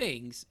many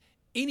things,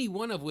 any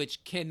one of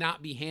which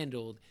cannot be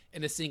handled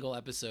in a single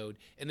episode,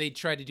 and they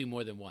try to do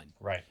more than one.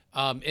 Right.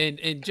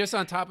 And just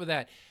on top of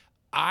that,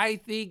 I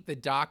think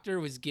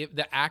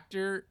the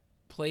actor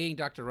playing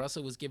Dr.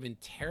 Russell was given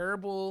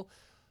terrible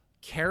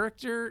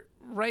character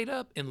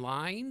write-up and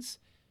lines,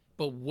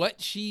 but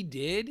what she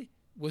did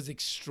was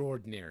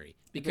extraordinary,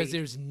 because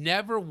there's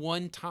never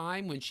one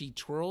time when she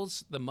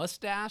twirls the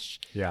mustache.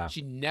 Yeah.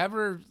 She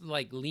never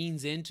like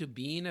leans into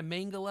being a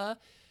Mangala.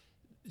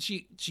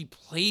 She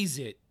plays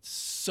it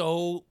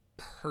so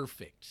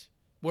perfect,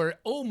 where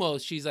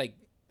almost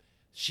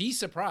she's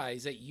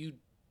surprised that you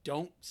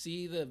don't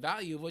see the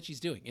value of what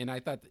she's doing. And I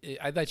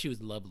thought she was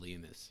lovely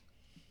in this.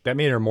 That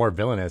made her more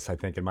villainous, I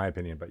think, in my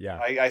opinion. But yeah,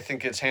 I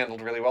think it's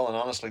handled really well, and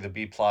honestly, the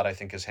B plot I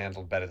think is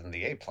handled better than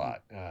the A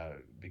plot,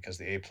 because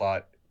the A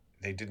plot,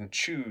 they didn't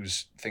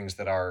choose things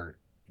that are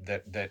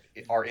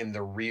in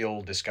the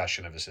real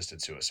discussion of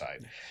assisted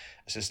suicide.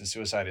 Assisted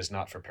suicide is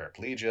not for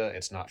paraplegia.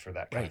 It's not for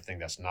that kind of thing.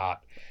 That's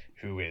not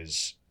who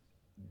is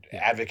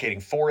advocating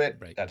for it.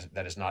 Right.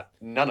 That is not,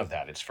 none of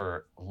that. It's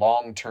for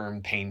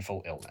long-term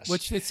painful illness.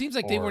 Which it seems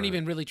like they weren't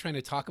even really trying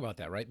to talk about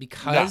that, right?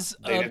 Because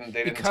they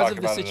didn't talk of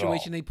the about it at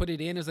situation all. they put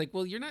it in. It's like,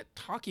 well, you're not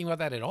talking about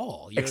that at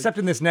all. except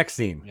in this next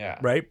scene, Yeah.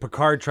 right?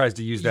 Picard tries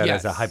to use that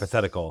as a Yes.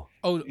 hypothetical.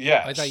 Oh,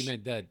 Yes. I thought you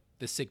meant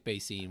the sick bay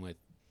scene with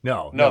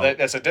No,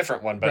 That's a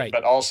different one, but Right.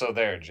 but also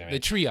there, Jimmy. the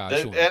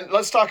triage one. And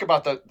let's talk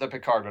about the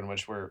Picard one,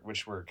 which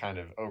we're kind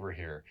of over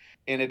here.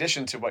 In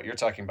addition to what you're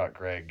talking about,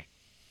 Greg,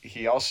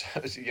 he also,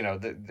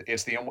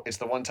 it's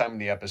the one time in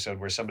the episode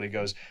where somebody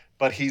goes,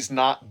 but he's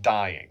not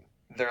dying.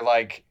 They're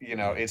like,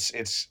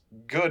 it's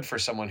good for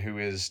someone who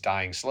is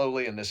dying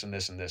slowly and this and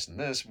this and this and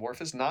this.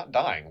 Worf is not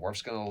dying.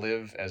 Worf's going to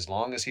live as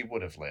long as he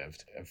would have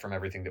lived from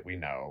everything that we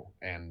know.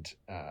 And,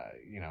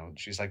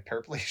 she's like,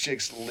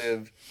 paraplegics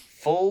live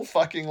full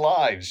fucking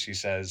lives, she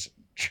says,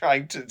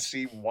 trying to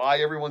see why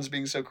everyone's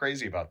being so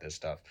crazy about this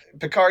stuff.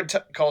 Picard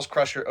calls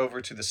Crusher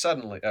over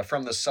to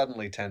from the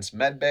suddenly tense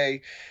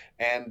medbay,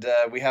 and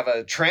we have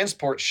a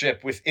transport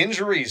ship with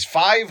injuries.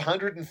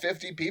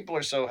 550 people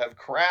or so have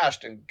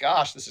crashed, and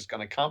gosh, this is going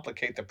to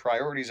complicate the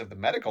priorities of the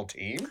medical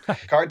team.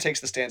 Picard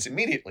takes the stance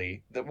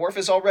immediately that Worf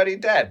is already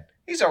dead.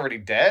 He's already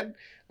dead.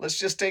 Let's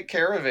just take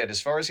care of it. As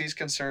far as he's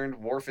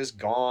concerned, Worf is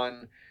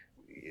gone.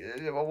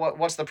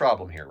 What's the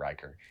problem here,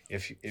 Riker?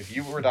 If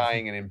you were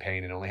dying and in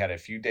pain and only had a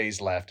few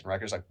days left, and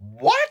Riker's like,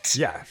 what?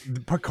 Yeah,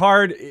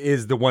 Picard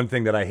is the one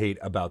thing that I hate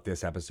about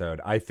this episode.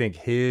 I think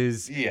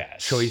his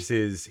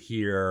choices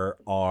here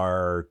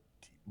are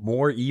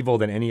more evil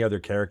than any other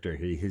character.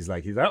 He's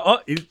like,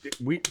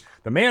 the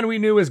man we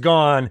knew is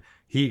gone.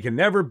 He can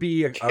never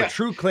be a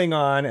true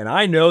Klingon, and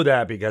I know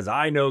that because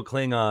I know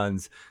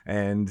Klingons.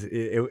 And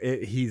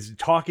he's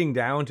talking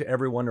down to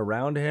everyone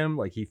around him,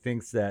 like he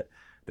thinks that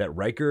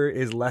Riker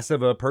is less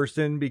of a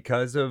person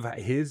because of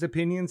his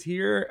opinions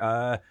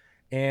here.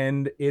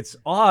 And it's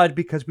odd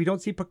because we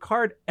don't see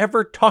Picard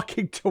ever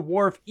talking to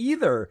Worf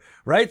either,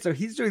 right? So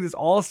he's doing this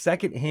all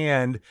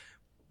secondhand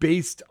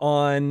based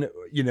on,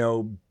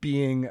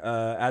 being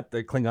at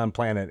the Klingon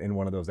planet in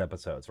one of those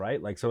episodes,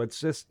 right? Like, so it's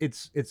just,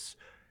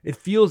 it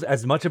feels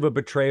as much of a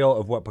betrayal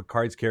of what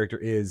Picard's character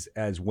is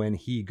as when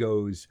he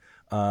goes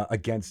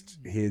against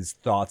his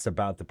thoughts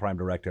about the Prime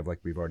Directive, like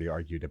we've already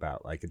argued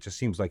about. Like, it just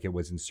seems like it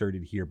was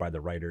inserted here by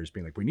the writers,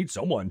 being like, we need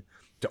someone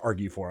to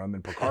argue for him,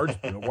 and Picard's,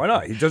 why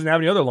not? He doesn't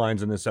have any other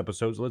lines in this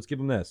episode, so let's give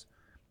him this.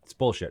 It's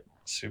bullshit.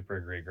 Super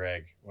agree,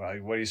 Greg. Well,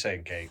 what are you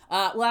saying, Kate?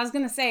 Well, I was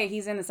going to say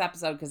he's in this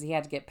episode because he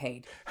had to get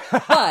paid.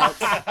 But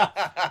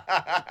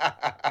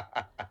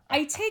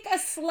I take a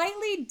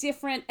slightly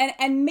different,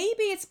 and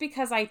maybe it's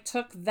because I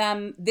took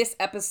this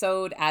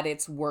episode at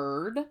its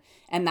word,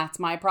 and that's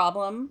my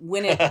problem.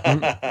 When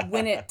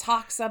it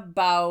talks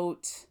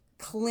about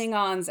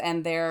Klingons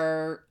and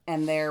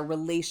their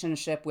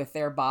relationship with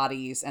their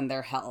bodies and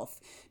their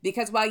health.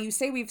 Because while you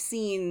say we've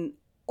seen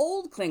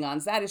old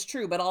Klingons, that is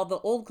true, but all the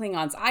old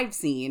Klingons I've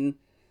seen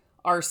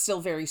are still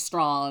very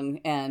strong,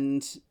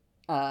 and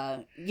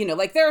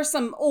there are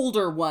some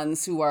older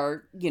ones who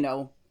are,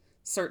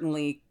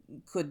 certainly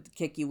could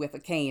kick you with a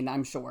cane,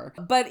 I'm sure.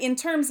 But in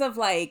terms of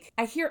I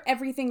hear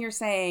everything you're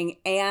saying,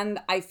 and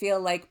I feel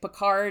like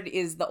Picard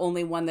is the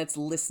only one that's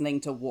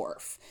listening to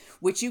Worf,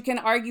 which you can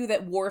argue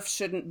that Worf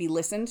shouldn't be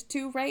listened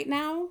to right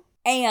now.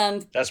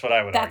 And that's what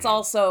I would that's argue.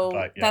 Also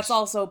But, yes. That's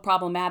also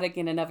problematic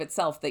in and of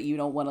itself, that you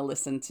don't want to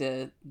listen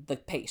to the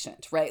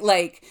patient, right?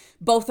 Like,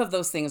 both of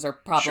those things are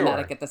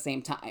problematic at the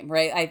same time,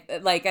 right?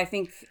 I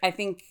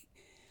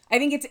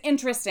think it's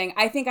interesting.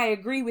 I think I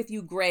agree with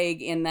you,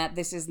 Greg, in that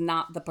this is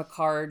not the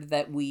Picard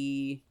that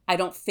I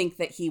don't think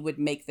that he would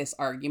make this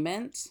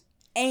argument.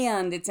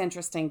 And it's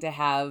interesting to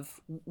have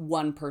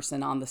one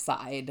person on the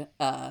side,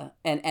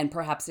 and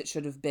perhaps it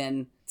should have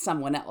been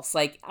someone else.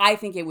 Like, I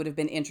think it would have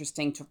been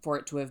interesting for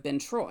it to have been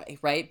Troy,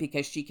 right?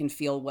 Because she can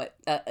feel what,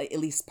 at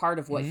least part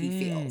of what he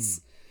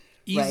feels.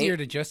 Easier right?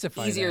 to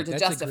justify Easier that. to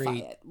That's justify a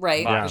great, it,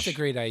 right? That's a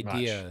great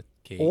idea,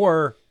 Kate.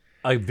 Or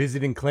a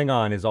visiting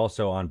Klingon is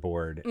also on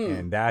board, Mm.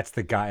 and that's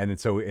the guy. And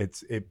so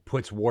it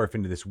puts Worf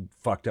into this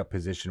fucked up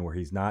position where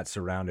he's not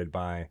surrounded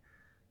by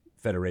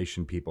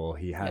Federation people.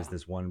 He has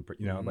this one,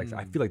 like,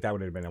 I feel like that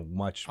would have been a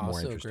much more Also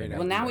a interesting great idea.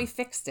 Well, now we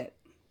fixed it.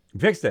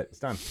 Fixed it. It's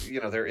done.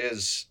 There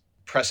is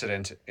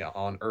precedent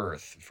on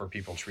Earth for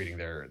people treating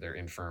their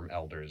infirm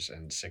elders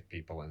and sick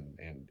people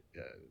and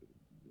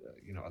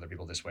other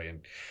people this way,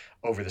 and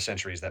over the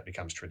centuries that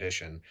becomes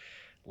tradition,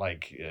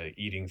 like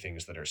eating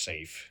things that are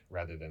safe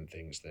rather than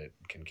things that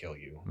can kill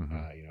you.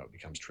 It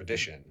becomes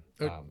tradition.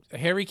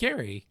 Harry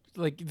Carey,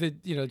 like the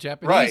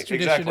Japanese Right,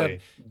 tradition exactly.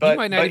 of you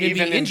might not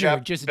even be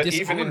injured, just but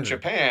dishonored. even in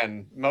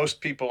Japan,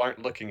 most people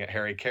aren't looking at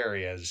Harry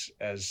Carey as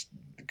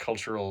the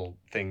cultural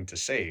thing to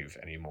save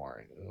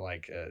anymore.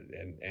 Like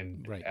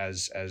and Right.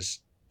 as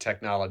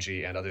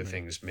technology and other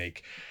things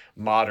make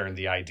modern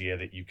the idea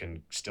that you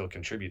can still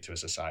contribute to a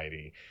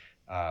society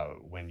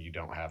when you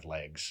don't have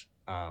legs.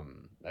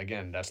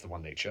 Again, that's the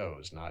one they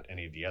chose, not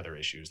any of the other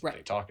issues that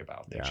they talk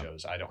about. They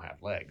chose, I don't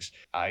have legs.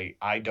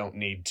 I don't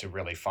need to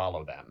really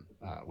follow them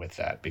with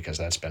that, because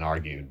that's been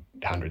argued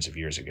hundreds of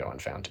years ago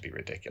and found to be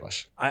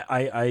ridiculous.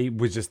 I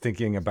was just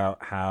thinking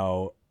about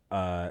how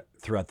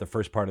throughout the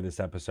first part of this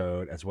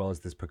episode, as well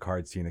as this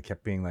Picard scene, it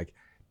kept being like,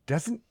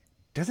 doesn't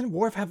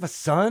Worf have a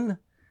son?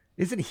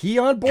 Isn't he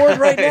on board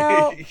right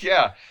now?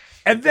 Yeah.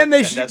 And then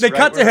they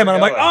cut to him, and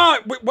I'm like,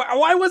 going.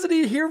 why wasn't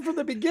he here from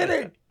the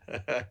beginning?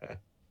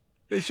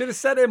 They should have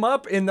set him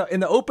up in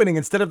the opening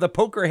instead of the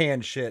poker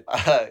hand shit.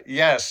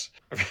 Yes,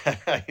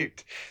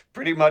 right.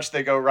 Pretty much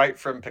they go right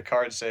from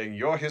Picard saying,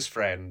 "You're his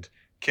friend,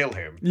 kill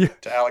him,"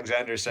 to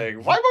Alexander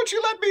saying, "Why won't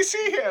you let me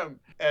see him?"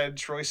 And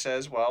Troy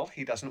says, "Well,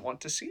 he doesn't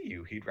want to see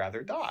you. He'd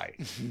rather die."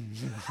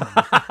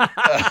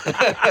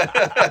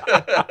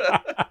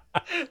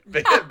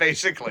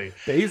 Basically.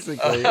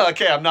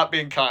 Okay, I'm not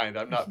being kind.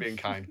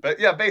 But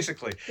yeah,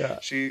 basically,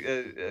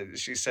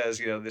 she says,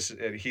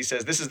 he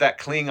says, "This is that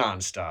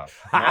Klingon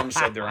stuff. Mom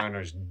said their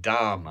honor's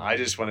dumb. I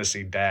just want to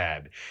see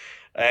Dad."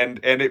 And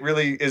it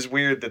really is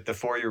weird that the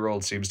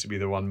 4-year-old seems to be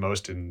the one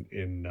most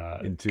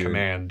in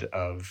command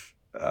of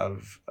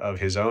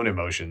his own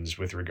emotions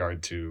with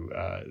regard to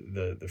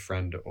the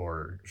friend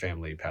or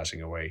family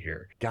passing away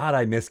here. God,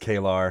 I miss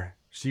Kalar.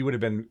 She would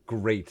have been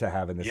great to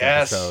have in this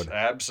episode. Yes,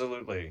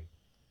 absolutely.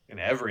 In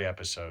every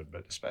episode,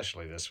 but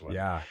especially this one.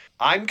 Yeah.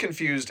 I'm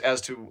confused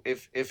as to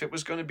if it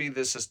was going to be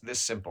this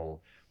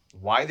simple,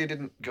 why they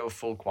didn't go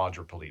full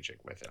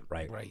quadriplegic with him.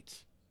 Right.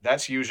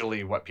 That's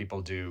usually what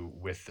people do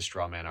with the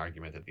straw man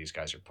argument that these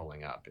guys are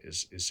pulling up,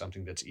 is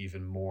something that's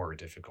even more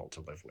difficult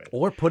to live with.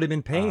 Or put him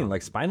in pain.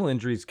 Like, spinal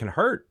injuries can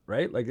hurt,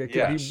 right? Like, it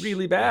can be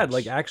really bad.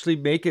 Like, actually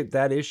make it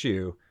that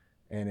issue.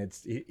 And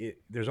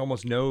there's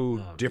almost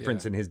no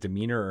difference in his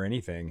demeanor or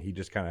anything. He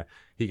just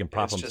he can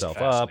prop himself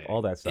up,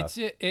 all that stuff.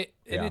 And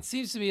it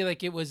seems to me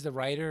like it was the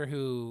writer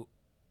who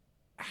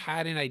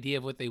had an idea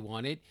of what they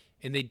wanted,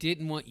 and they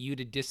didn't want you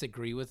to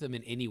disagree with them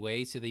in any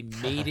way, so they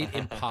made it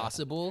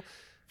impossible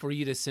for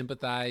you to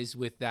sympathize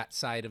with that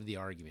side of the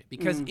argument.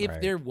 Because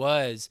if there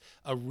was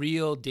a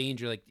real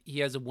danger, like he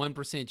has a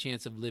 1%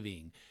 chance of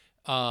living,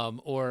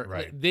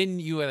 then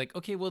you are like,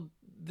 okay, well,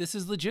 this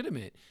is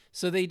legitimate.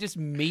 So they just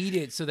made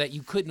it so that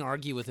you couldn't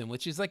argue with him,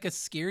 which is like a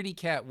scaredy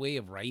cat way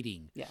of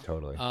writing. Yeah,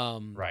 totally.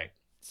 Right.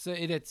 So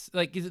it's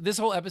like, this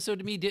whole episode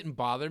to me didn't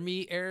bother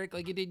me, Eric,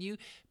 like it did you,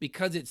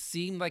 because it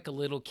seemed like a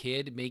little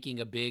kid making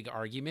a big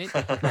argument.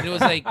 And it was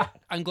like,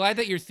 I'm glad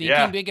that you're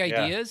thinking big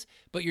ideas,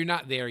 but you're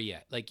not there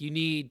yet. Like, you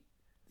need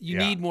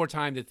more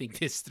time to think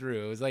this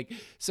through. It was like,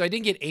 so I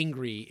didn't get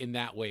angry in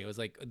that way. It was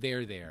like,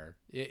 they're there.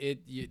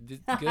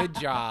 Good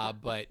job,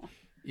 but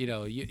you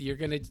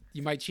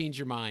might change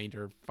your mind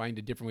or find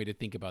a different way to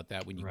think about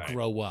that when you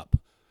grow up.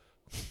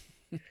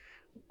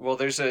 Well,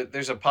 there's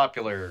a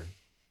popular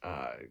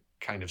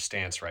kind of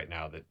stance right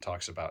now that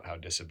talks about how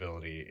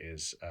disability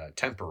is a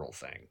temporal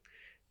thing.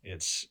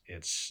 It's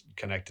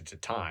connected to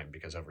time,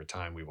 because over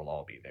time we will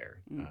all be there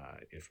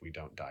if we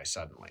don't die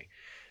suddenly.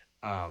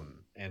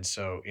 And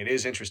so it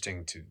is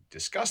interesting to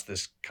discuss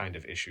this kind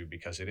of issue,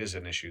 because it is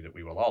an issue that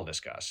we will all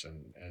discuss.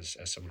 And as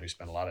someone who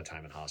spent a lot of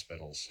time in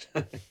hospitals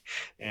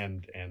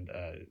and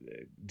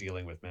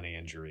dealing with many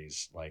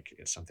injuries, like,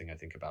 it's something I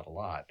think about a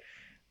lot.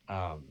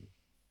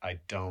 I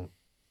don't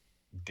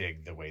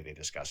dig the way they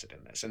discuss it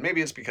in this. And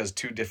maybe it's because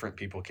 2 different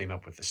people came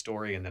up with the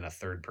story and then a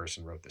third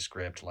person wrote the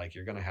script. Like,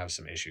 you're going to have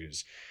some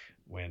issues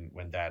when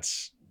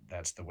that's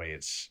the way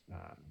it's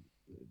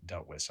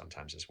dealt with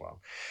sometimes as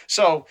well.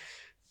 So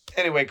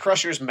anyway,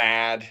 Crusher's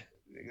mad.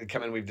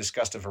 come in. We've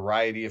discussed a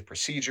variety of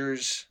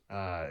procedures.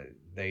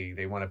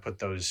 They want to put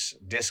those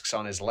discs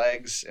on his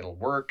legs. It'll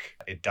work.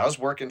 It does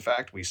work, in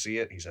fact. We see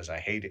it. He says, I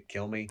hate it.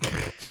 Kill me.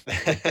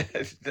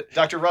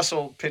 Dr.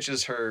 Russell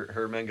pitches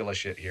her Mengele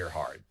shit here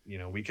hard.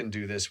 We can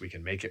do this. We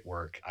can make it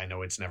work. I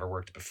know it's never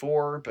worked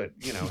before, but,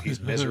 he's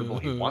miserable.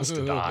 He wants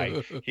to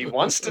die. He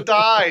wants to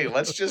die.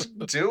 Let's just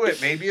do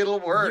it. Maybe it'll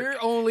work. You're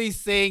only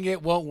saying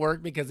it won't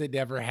work because it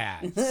never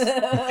has.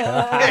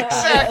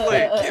 Exactly.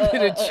 Give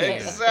it a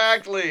chance.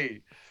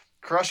 Exactly.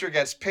 Crusher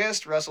gets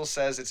pissed. Russell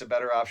says it's a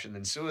better option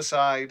than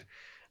suicide.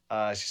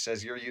 She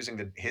says you're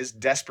using his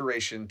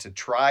desperation to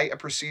try a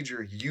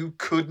procedure you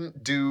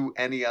couldn't do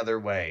any other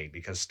way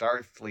because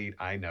Starfleet,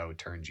 I know,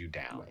 turned you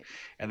down. Right.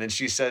 And then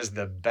she says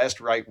the best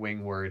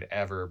right-wing word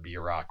ever,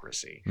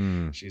 bureaucracy.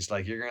 She's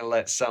like, you're going to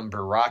let some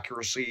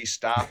bureaucracy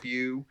stop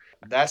you?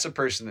 That's a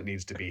person that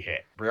needs to be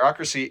hit.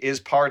 Bureaucracy is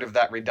part of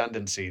that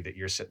redundancy that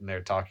you're sitting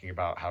there talking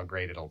about how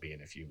great it'll be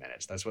in a few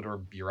minutes. That's what a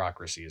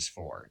bureaucracy is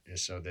for,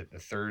 is so that the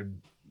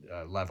third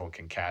level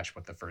can catch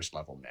what the first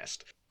level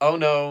missed. Oh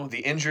no, the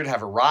injured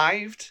have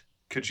arrived.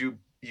 Could you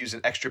use an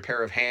extra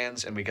pair of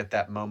hands? And we get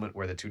that moment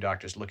where the two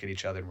doctors look at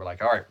each other and we're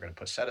like, all right, we're going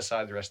to set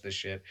aside the rest of this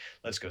shit.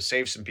 Let's go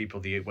save some people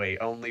the way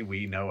only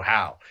we know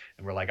how.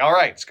 And we're like, all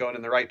right, it's going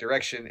in the right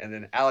direction. And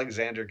then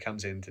Alexander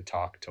comes in to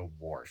talk to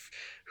Worf,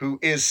 who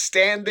is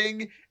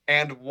standing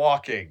and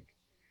walking.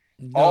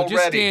 No, already.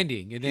 Just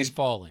standing and then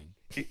falling.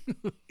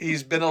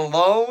 He's been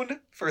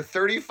alone for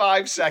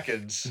 35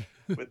 seconds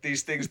with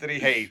these things that he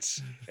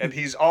hates, and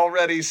he's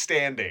already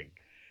standing.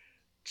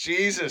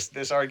 Jesus,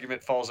 this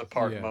argument falls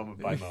apart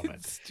moment by moment.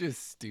 It's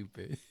just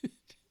stupid.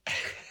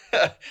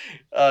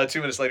 2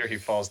 minutes later, he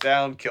falls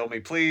down. Kill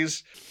me,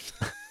 please.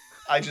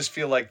 I just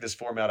feel like this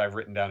format I've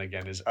written down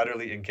again is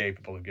utterly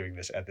incapable of giving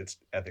this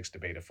ethics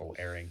debate a full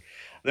airing.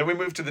 Then we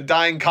move to the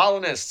dying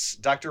colonists.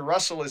 Dr.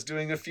 Russell is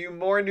doing a few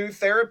more new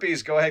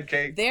therapies. Go ahead,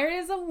 Kate. There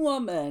is a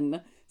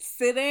woman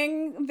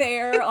sitting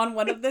there on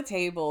one of the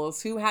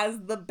tables who has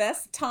the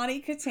best Tawny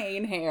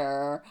Katane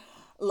hair,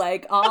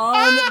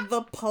 on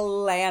the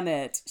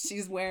planet.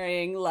 She's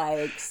wearing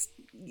like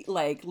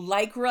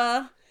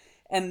lycra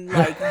and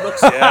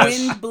looks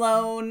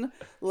windblown.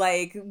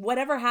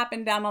 Whatever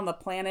happened down on the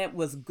planet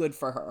was good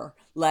for her.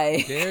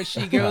 There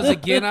she goes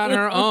again on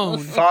her own.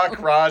 Fuck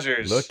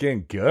Rogers.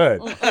 Looking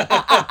good.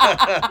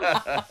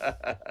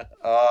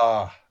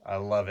 Oh, I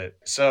love it.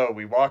 So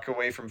we walk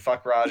away from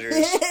Fuck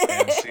Rogers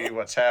and see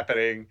what's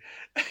happening.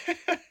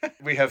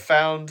 We have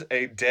found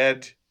a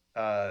dead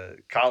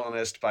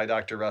colonist by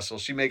Dr. Russell.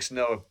 She makes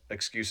no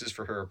excuses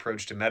for her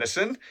approach to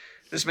medicine.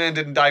 This man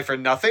didn't die for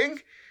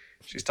nothing.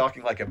 She's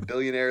talking like a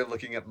billionaire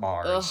looking at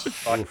Mars. Ugh.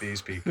 Fuck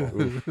these people.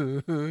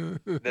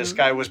 This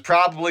guy was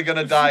probably going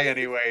to die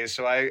anyway,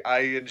 so I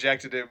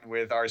injected him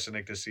with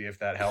arsenic to see if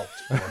that helped.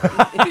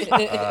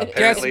 Apparently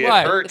Guess what?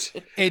 It hurt.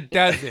 It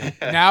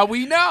doesn't. Now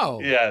we know.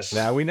 Yes.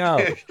 Now we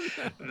know.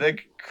 The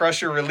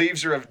Crusher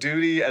relieves her of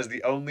duty as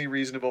the only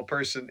reasonable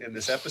person in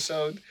this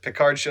episode.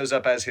 Picard shows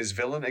up as his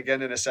villain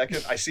again in a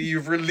second. I see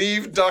you've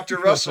relieved Dr.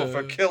 Russell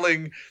for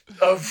killing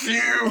a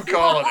few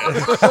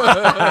colonists.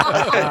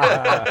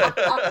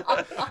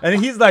 And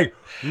he's like,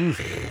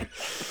 he's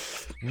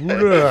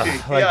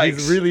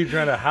really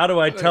trying to, how do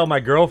I tell my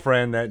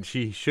girlfriend that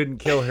she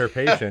shouldn't kill her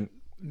patient?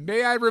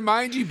 May I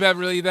remind you,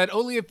 Beverly, that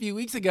only a few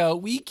weeks ago,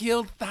 we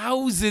killed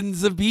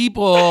thousands of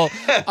people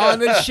on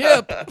the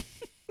ship.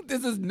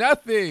 This is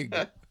nothing.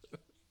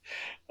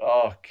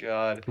 Oh,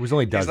 God. It was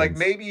only dozens. He's like,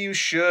 maybe you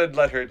should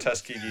let her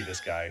Tuskegee this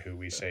guy who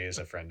we say is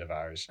a friend of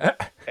ours.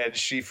 And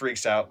she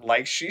freaks out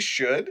like she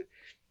should.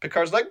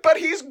 Picard's like, but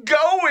he's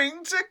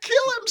going to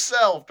kill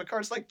himself.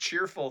 Picard's like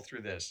cheerful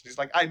through this. He's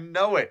like, I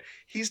know it.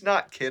 He's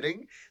not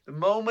kidding. The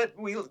moment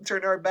we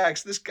turn our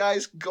backs, this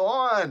guy's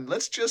gone.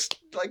 Let's just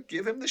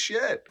give him the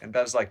shit. And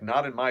Bev's like,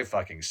 not in my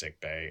fucking sick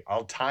bay.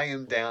 I'll tie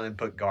him down and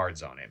put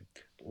guards on him.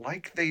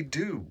 Like they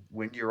do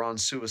when you're on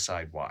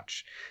suicide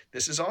watch.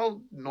 This is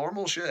all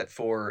normal shit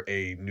for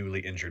a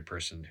newly injured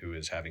person who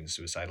is having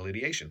suicidal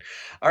ideation.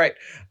 All right.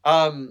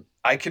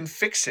 I can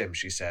fix him,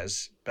 she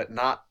says, but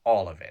not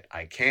all of it.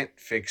 I can't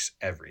fix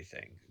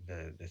everything.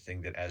 The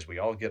thing that as we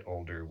all get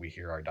older, we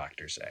hear our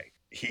doctor say.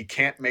 He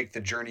can't make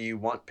the journey you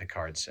want,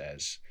 Picard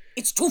says.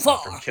 It's too far.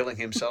 From killing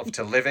himself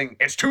to living.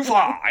 It's too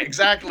far.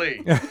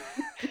 Exactly.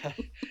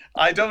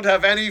 I don't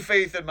have any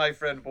faith in my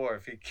friend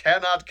Worf. He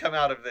cannot come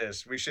out of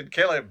this. We should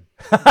kill him.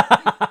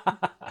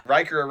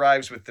 Riker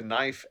arrives with the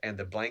knife and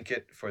the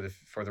blanket for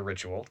the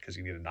ritual, because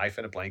you need a knife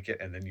and a blanket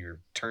and then your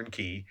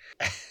turnkey.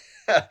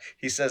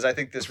 He says, I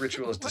think this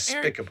ritual is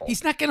despicable.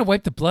 He's not going to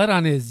wipe the blood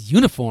on his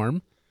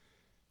uniform.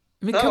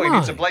 I mean, no, he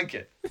needs a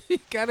blanket. You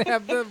got to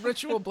have the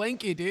ritual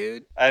blanket,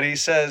 dude. And he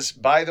says,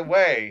 by the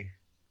way,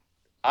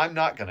 I'm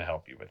not going to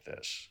help you with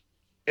this.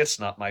 It's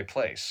not my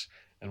place.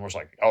 And Worf's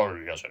like, oh,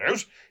 yes it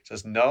is. He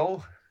says,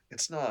 no,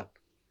 it's not.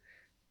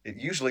 It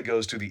usually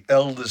goes to the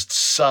eldest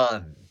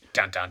son.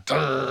 Dun, dun,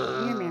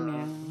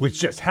 dun. Which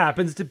just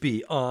happens to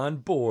be on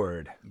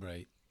board.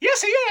 Right.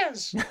 Yes, he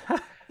is. Here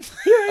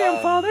I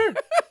am, Father.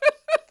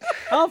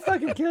 I'll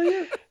fucking kill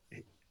you.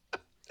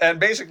 And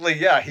basically,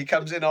 yeah, he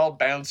comes in all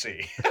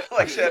bouncy.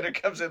 Like Xander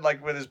comes in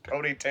like with his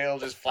ponytail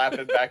just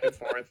flapping back and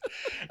forth.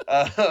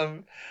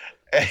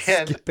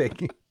 And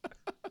Skipping.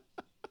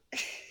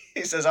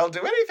 he says, "I'll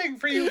do anything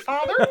for you,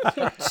 father."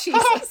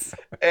 Jesus.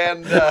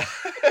 And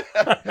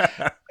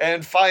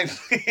and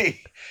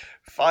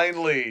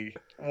finally,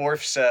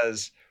 Worf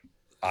says,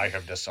 "I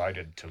have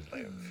decided to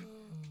live."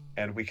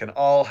 And we can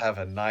all have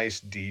a nice,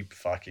 deep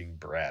fucking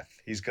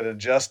breath. He's going to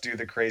just do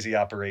the crazy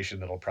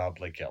operation that'll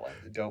probably kill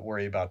him. Don't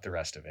worry about the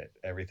rest of it.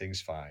 Everything's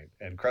fine.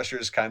 And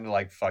Crusher's kind of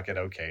like, fuck it,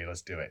 okay,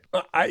 let's do it.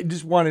 I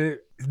just want to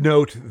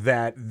note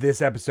that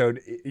this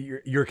episode,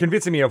 you're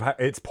convincing me of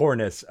its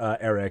poorness,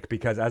 Eric,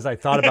 because as I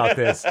thought about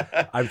this,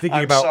 I'm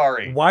thinking about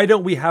why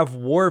don't we have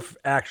Worf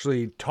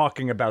actually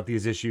talking about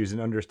these issues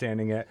and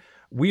understanding it?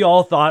 We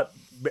all thought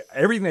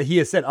everything that he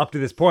has said up to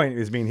this point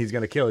is mean he's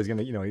going to kill, he's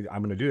going to,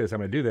 I'm going to do this, I'm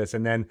going to do this.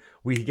 And then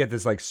we get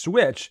this like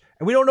switch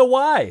and we don't know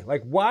why.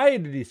 Like, why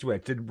did he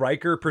switch? Did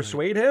Riker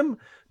persuade him?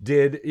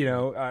 Did,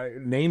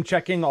 name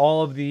checking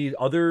all of the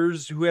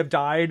others who have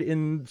died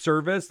in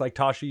service, like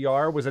Tasha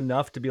Yar, was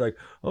enough to be like,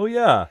 oh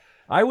yeah,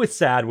 I was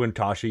sad when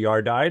Tasha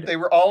Yar died. They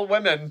were all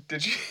women.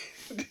 Did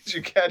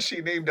you catch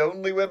he named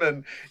only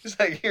women? He's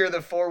like, here are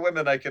the 4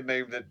 women I can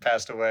name that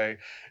passed away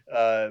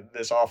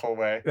this awful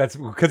way. That's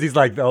because he's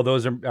like, oh,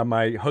 those are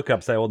my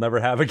hookups I will never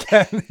have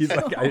again. He's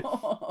like,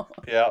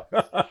 yeah.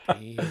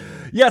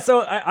 Yeah,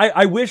 so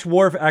I wish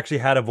Worf actually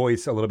had a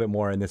voice a little bit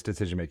more in this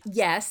decision making.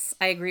 Yes,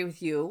 I agree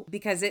with you,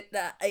 because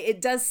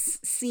it does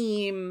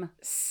seem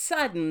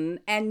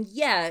sudden, and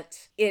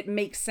yet it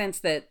makes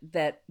sense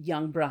that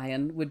young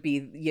Brian would be,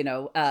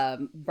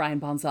 Brian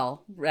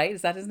Bonsall, right?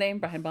 Is that his name?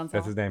 Brian Bonsall?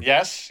 That's his name.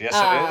 Yes, it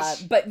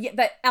is. But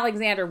that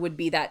Alexander would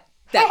be that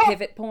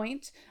pivot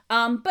point.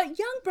 But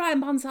young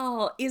Brian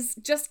Bonsall is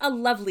just a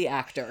lovely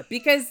actor,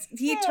 because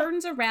he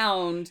turns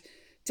around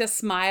to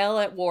smile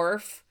at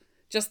Worf,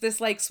 just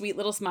this like sweet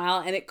little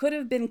smile, and it could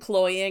have been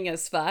cloying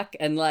as fuck,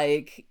 and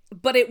like,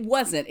 but it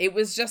wasn't. It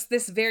was just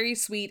this very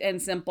sweet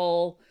and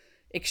simple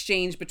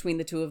exchange between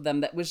the two of them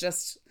that was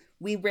just,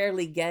 we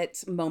rarely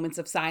get moments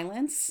of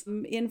silence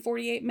in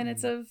 48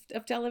 minutes of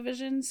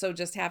television. So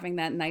just having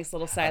that nice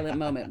little silent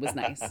moment was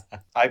nice.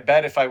 I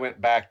bet if I went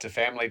back to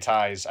Family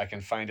Ties, I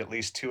can find at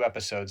least 2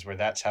 episodes where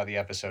that's how the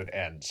episode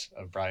ends,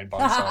 of Brian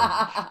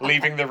Bonsall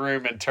leaving the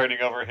room and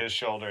turning over his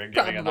shoulder and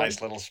giving a nice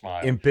little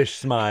smile. Impish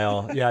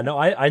smile. Yeah, no,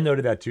 I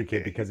noted that too,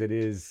 Kate, because it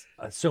is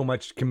so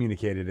much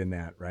communicated in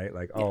that, right?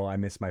 Like, oh, I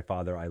miss my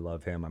father. I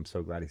love him. I'm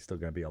so glad he's still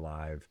going to be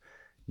alive.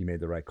 You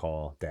made the right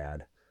call,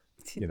 Dad.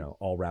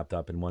 All wrapped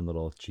up in one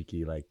little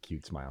cheeky, like,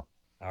 cute smile.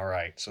 All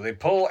right. So they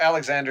pull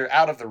Alexander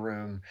out of the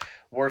room.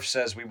 Worf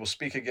says, "We will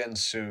speak again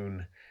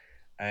soon."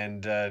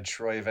 And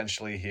Troy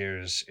eventually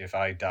hears, "If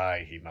I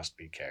die, he must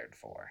be cared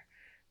for."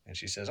 And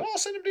she says, "Oh, I'll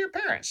send him to your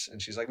parents." And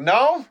she's like,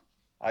 "No,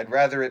 I'd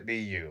rather it be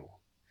you."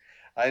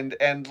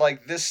 And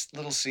like, this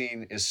little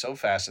scene is so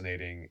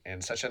fascinating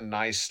and such a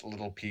nice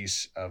little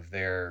piece of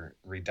their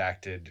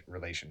redacted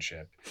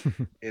relationship.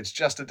 It's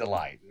just a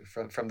delight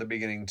from the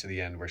beginning to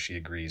the end, where she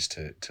agrees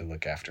to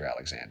look after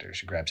Alexander.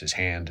 She grabs his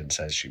hand and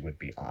says she would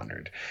be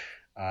honored.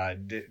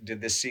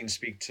 Did this scene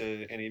speak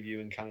to any of you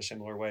in kind of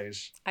similar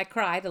ways? I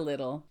cried a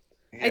little.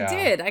 Yeah. I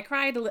did. I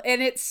cried a little.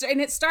 And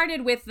it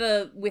started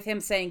with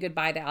him saying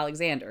goodbye to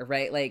Alexander,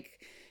 right? Like,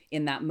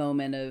 in that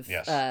moment of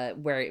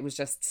where it was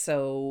just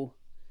so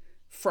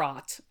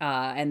fraught,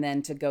 and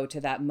then to go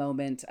to that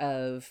moment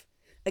of,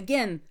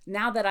 again,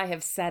 now that I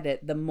have said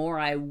it, the more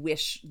I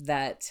wish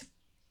that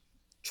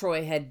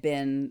Troy had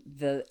been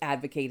the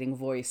advocating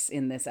voice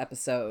in this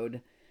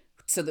episode,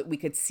 so that we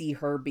could see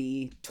her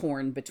be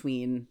torn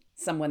between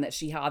someone that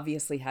she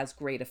obviously has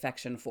great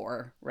affection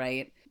for,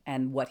 right,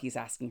 and what he's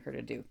asking her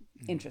to do.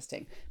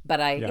 Interesting.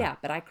 But I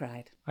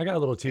cried. I got a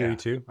little teary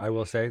too, I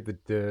will say.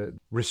 The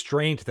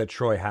restraint that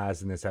Troy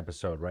has in this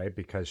episode, right,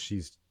 because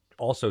she's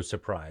also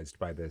surprised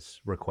by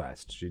this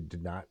request. She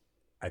did not,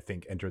 I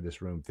think, enter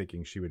this room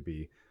thinking she would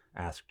be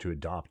asked to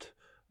adopt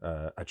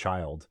a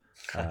child,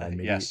 and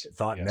maybe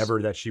thought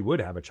never that she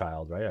would have a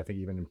child, right? I think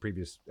even in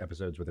previous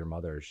episodes with her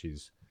mother,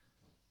 she's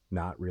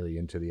not really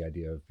into the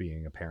idea of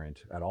being a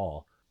parent at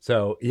all.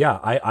 So yeah,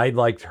 I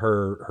liked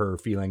her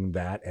feeling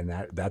that, and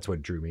that's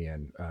what drew me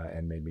in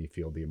and made me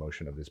feel the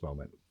emotion of this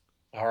moment.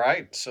 All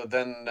right, so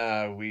then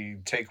we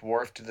take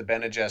Worf to the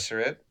Bene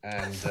Gesserit,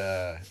 and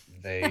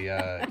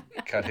they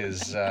cut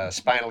his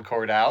spinal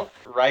cord out.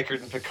 Riker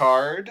and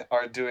Picard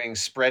are doing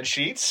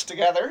spreadsheets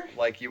together,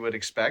 like you would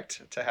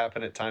expect to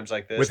happen at times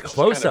like this. With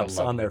close-ups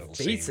on their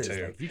faces.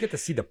 Like, you get to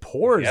see the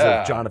pores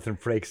of Jonathan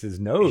Frakes'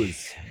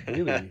 nose.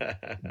 Really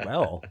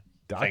well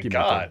documented. Thank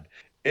God.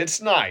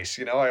 It's nice,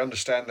 I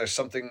understand there's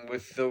something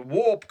with the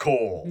warp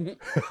core,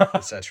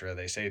 etc.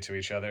 They say to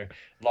each other.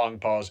 Long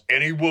pause,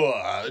 any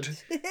word?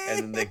 And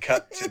then they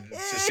cut to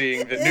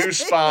seeing the new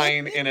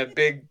spine in a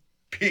big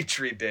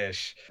petri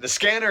dish. The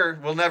scanner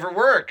will never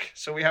work,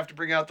 so we have to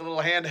bring out the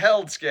little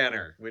handheld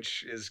scanner,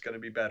 which is going to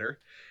be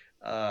better.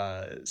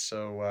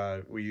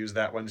 So we use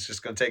that one. It's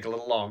just going to take a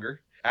little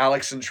longer.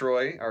 Alex and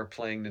Troy are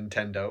playing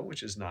Nintendo,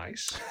 which is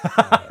nice.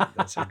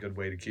 That's a good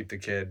way to keep the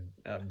kid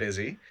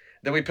busy.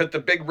 Then we put the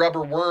big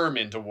rubber worm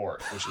into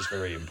Worf, which is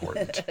very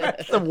important.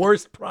 That's the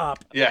worst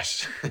prop.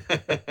 Yes.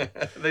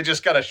 They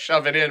just got to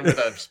shove it in with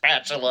a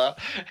spatula.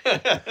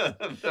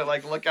 They're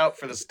like, look out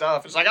for the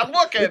stuff. It's like, I'm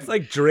looking. It's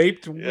like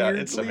draped weirdly. Yeah,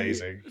 it's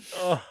amazing.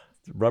 Oh,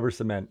 rubber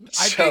cement.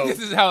 I think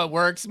this is how it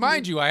works.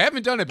 Mind you, I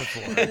haven't done it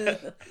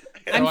before.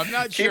 So I'm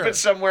not Keep sure. it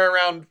somewhere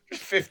around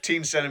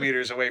 15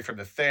 centimeters away from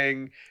the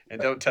thing, and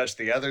don't touch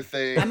the other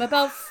thing. I'm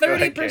about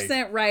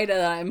 30% right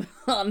on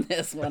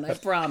this one, I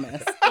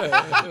promise.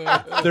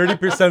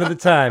 30% of the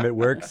time, it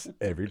works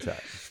every time.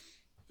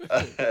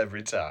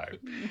 Every time.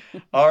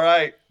 All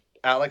right.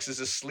 Alex is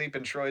asleep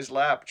in Troy's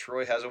lap.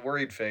 Troy has a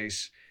worried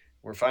face.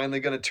 We're finally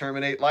going to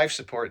terminate life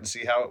support and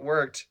see how it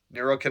worked.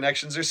 Neural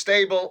connections are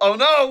stable. Oh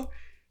no!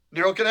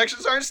 Neural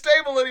connections aren't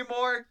stable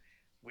anymore.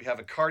 We have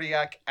a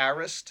cardiac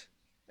arrest.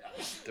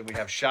 Then we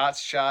have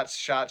shots.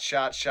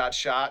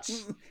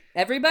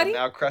 Everybody? And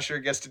now Crusher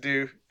gets to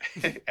do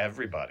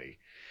everybody.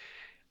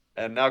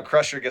 And now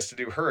Crusher gets to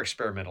do her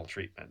experimental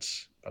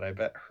treatments. But I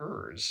bet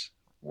hers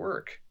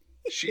work.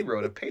 She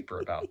wrote a paper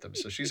about them,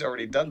 so she's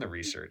already done the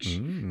research.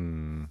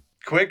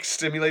 Quick,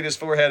 stimulate his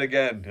forehead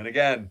again and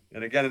again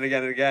and again and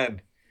again and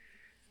again.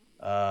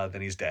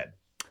 Then he's dead.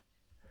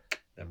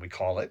 Then we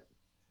call it.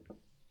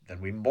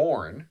 Then we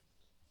mourn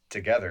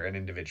together and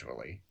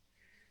individually.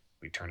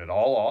 We turn it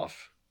all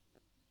off.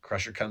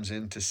 Crusher comes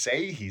in to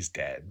say he's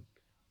dead.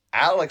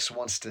 Alex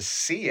wants to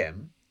see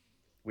him.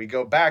 We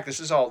go back. This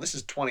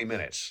is 20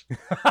 minutes.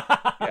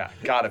 Yeah,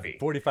 gotta be.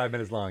 45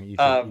 minutes long each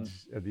of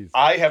these.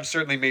 I have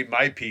certainly made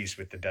my peace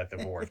with the death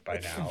of Worf by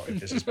now, if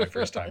this is my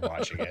first time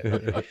watching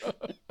it.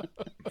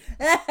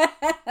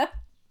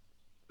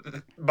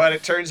 But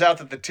it turns out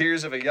that the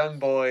tears of a young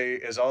boy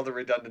is all the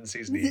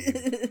redundancies need.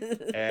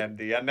 And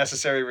the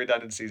unnecessary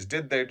redundancies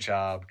did their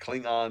job.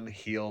 Klingon,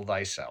 heal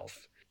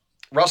thyself.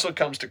 Russell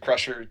comes to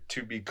Crusher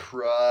to be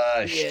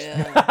crushed.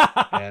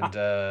 Yeah. And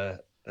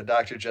the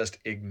doctor just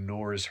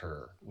ignores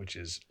her, which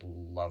is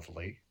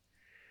lovely.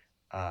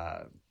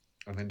 And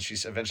then she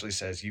eventually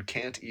says, you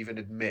can't even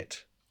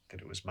admit that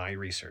it was my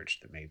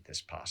research that made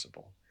this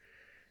possible.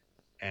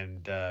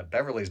 And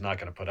Beverly's not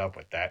going to put up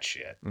with that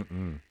shit.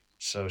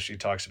 So she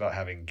talks about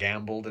having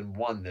gambled and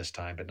won this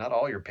time, but not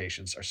all your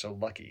patients are so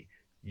lucky.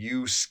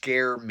 You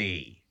scare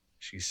me,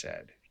 she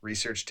said.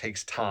 Research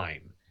takes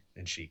time.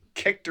 And she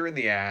kicked her in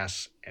the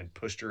ass and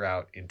pushed her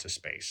out into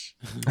space.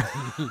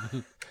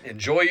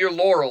 Enjoy your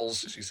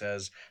laurels, she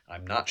says.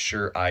 I'm not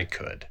sure I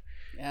could.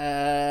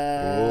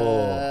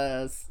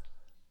 Yes.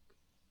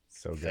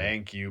 So good.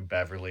 Thank you,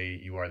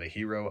 Beverly. You are the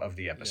hero of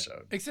the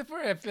episode. Yeah. Except for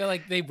I feel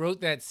like they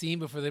wrote that scene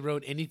before they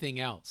wrote anything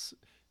else.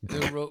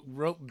 They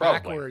wrote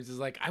backwards. It's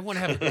like, I want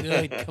to have a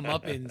good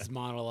comeuppance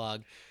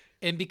monologue.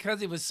 And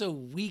because it was so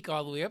weak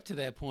all the way up to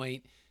that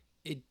point,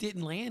 it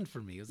didn't land for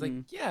me. It was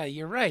like, yeah,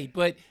 you're right.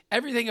 But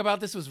everything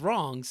about this was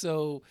wrong.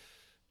 So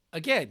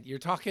again, you're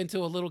talking to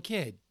a little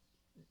kid.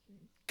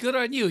 Good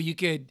on you. You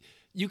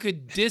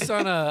could diss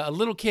on a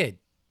little kid.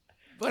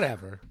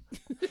 Whatever.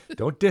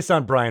 Don't diss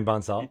on Brian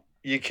Bonsall.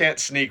 You can't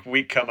sneak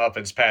weak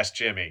comeuppance past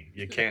Jimmy.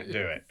 You can't do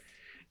it.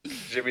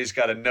 Jimmy's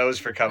got a nose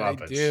for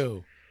comeuppance. I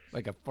do.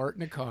 Like a fart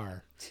in a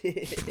car.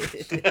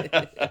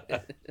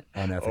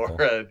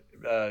 Unethical.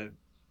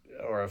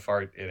 Or a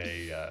fart in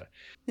a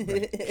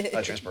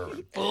transport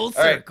room. Full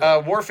circle. All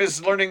right, Worf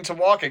is learning to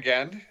walk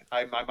again.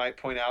 I might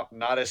point out,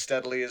 not as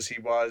steadily as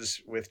he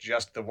was with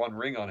just the one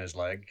ring on his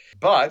leg.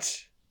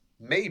 But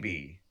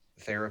maybe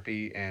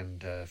therapy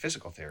and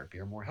physical therapy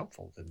are more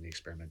helpful than the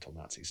experimental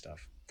Nazi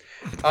stuff.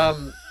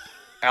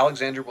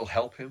 Alexander will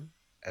help him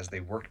as they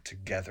work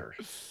together.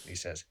 He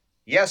says,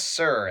 yes,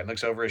 sir, and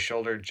looks over his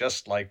shoulder,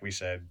 just like we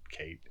said,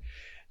 Kate.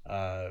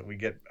 We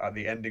get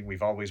the ending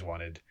we've always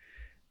wanted.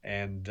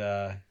 And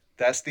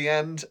that's the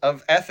end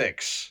of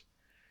Ethics.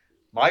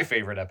 My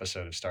favorite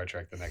episode of Star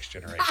Trek: The Next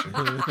Generation.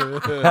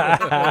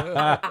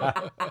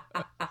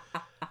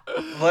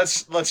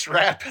 Let's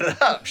wrap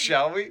it up,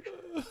 shall we?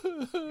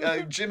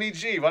 Jimmy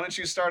G, why don't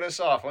you start us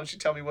off? Why don't you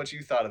tell me what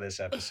you thought of this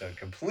episode,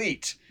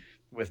 complete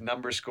with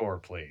number score,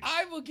 please?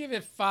 I will give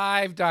it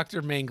 5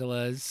 Dr.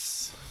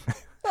 Mengelas.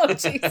 Oh,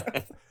 Jesus.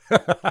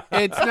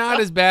 It's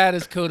not as bad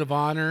as Code of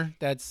Honor.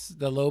 That's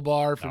the low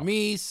bar for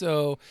me.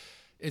 So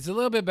it's a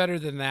little bit better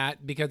than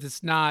that because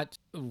it's not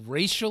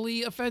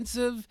racially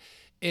offensive.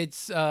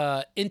 It's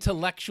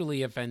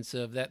intellectually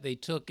offensive that they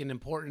took an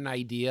important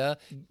idea.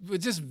 It was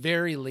just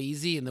very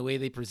lazy in the way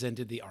they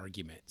presented the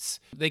arguments.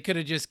 They could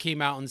have just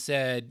came out and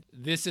said,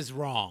 this is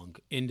wrong,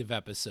 end of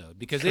episode,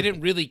 because they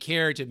didn't really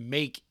care to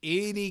make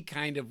any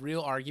kind of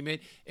real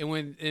argument.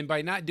 And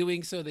by not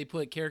doing so, they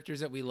put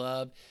characters that we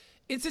love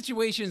in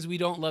situations we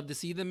don't love to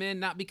see them in,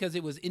 not because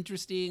it was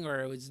interesting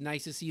or it was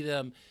nice to see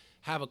them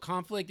have a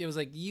conflict. It was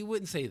like, you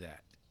wouldn't say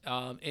that.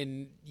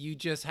 And you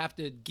just have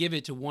to give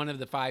it to one of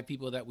the 5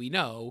 people that we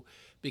know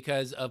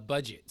because of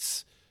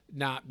budgets,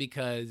 not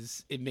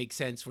because it makes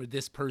sense for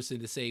this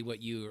person to say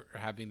what you are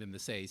having them to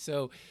say.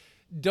 So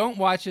don't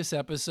watch this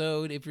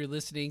episode if you're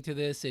listening to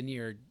this and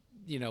you're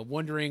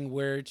wondering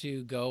where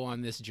to go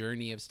on this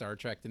journey of Star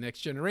Trek: The Next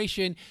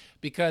Generation,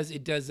 because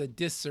it does a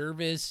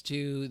disservice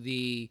to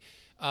the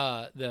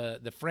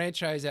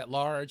franchise at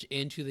large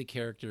and to the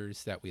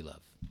characters that we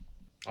love.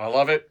 I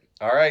love it.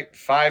 All right,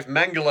 5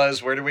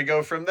 Mengelas. Where do we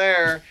go from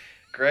there?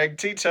 Greg,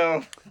 Tito,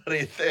 what do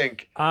you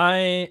think?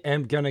 I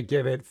am going to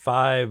give it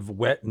 5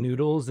 wet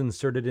noodles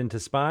inserted into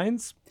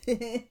spines.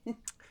 It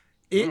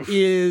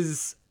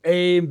is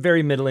a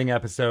very middling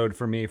episode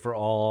for me for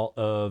all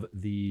of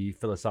the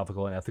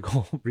philosophical and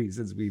ethical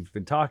reasons we've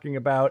been talking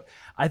about.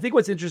 I think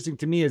what's interesting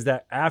to me is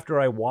that after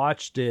I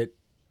watched it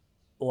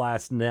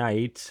last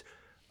night,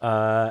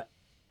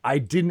 I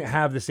didn't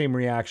have the same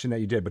reaction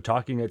that you did, but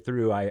talking it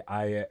through, I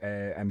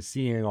am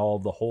seeing all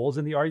the holes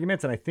in the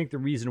arguments. And I think the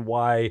reason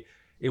why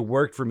it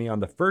worked for me on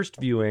the first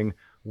viewing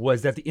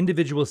was that the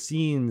individual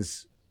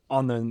scenes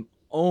on their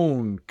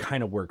own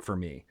kind of work for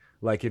me.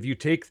 Like if you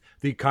take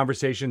the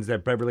conversations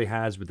that Beverly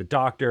has with the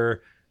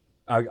doctor,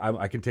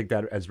 I can take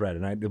that as read.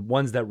 And the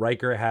ones that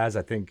Riker has,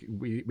 I think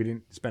we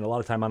didn't spend a lot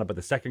of time on it, but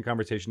the second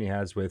conversation he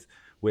has with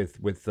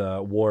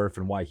Worf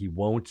and why he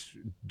won't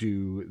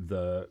do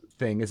the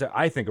thing is,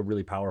 I think, a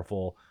really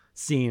powerful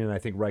scene. And I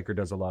think Riker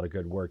does a lot of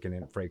good work in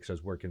it. Frakes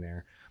does work in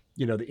there.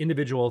 The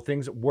individual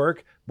things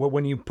work, but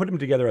when you put them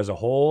together as a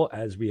whole,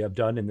 as we have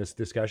done in this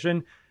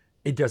discussion,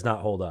 it does not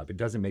hold up. It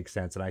doesn't make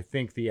sense. And I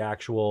think the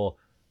actual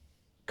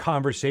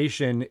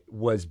conversation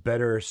was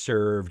better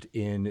served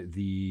in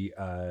the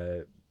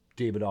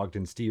David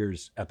Ogden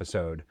Stiers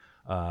episode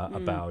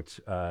about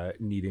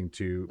needing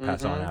to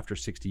pass on after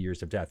 60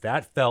 years of death.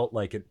 That felt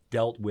like it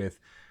dealt with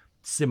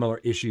similar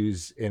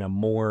issues in a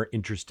more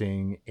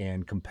interesting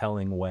and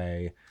compelling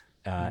way.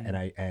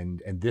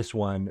 And this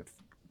one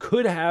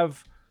could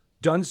have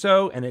done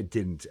so, and it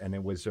didn't, and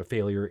it was a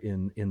failure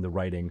in the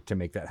writing to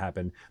make that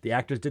happen. The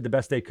actors did the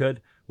best they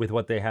could with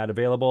what they had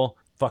available.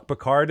 Fuck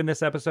Picard in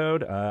this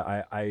episode.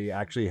 I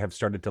actually have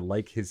started to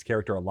like his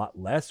character a lot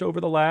less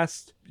over the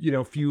last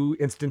few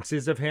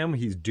instances of him.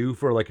 He's due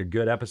for like a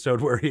good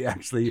episode where he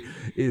actually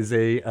is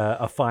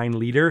a fine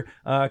leader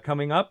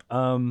coming up.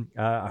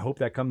 I hope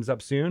that comes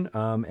up soon,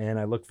 and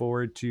I look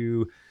forward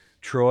to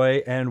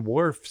Troy and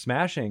Worf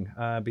smashing,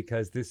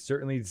 because this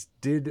certainly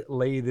did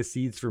lay the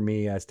seeds for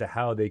me as to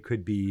how they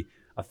could be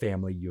a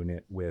family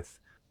unit, with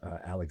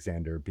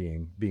Alexander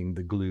being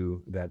the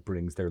glue that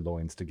brings their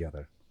loins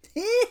together.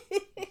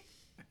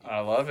 I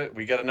love it.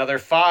 We got another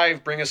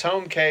 5. Bring us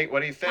home, Kate.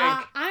 What do you think?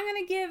 I'm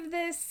going to give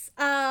this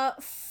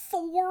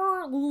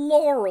 4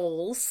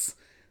 laurels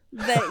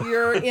that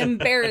you're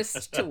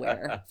embarrassed to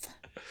wear.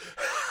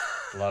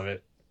 Love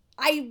it.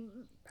 I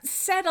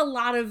said a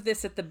lot of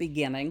this at the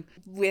beginning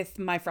with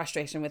my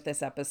frustration with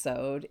this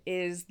episode,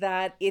 is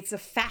that it's a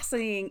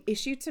fascinating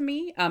issue to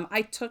me.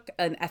 I took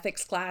an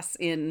ethics class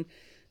in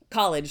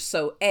college,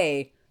 so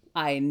A,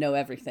 I know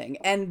everything,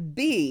 and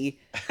B,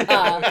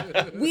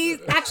 we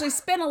actually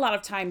spent a lot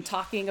of time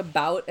talking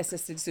about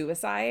assisted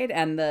suicide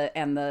and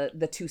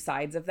the two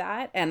sides of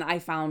that, and I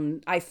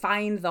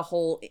find the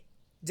whole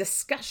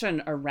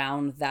discussion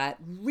around that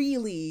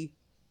really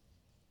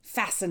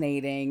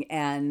fascinating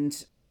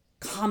and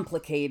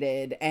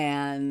complicated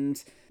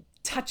and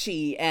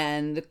touchy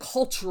and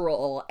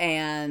cultural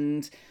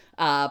and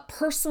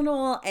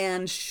personal,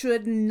 and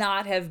should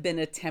not have been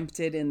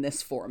attempted in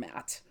this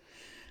format.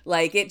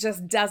 Like, it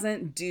just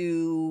doesn't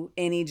do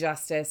any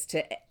justice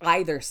to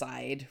either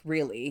side,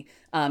 really.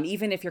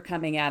 Even if you're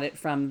coming at it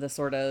from the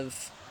sort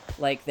of,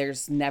 like,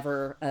 there's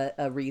never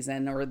a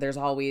reason, or there's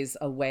always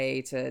a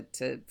way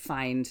to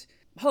find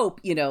hope,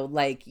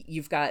 like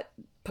you've got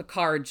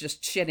Picard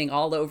just shitting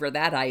all over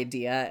that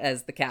idea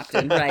as the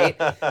captain, right?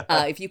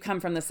 If you come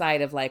from the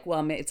side of like,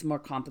 well, it's a more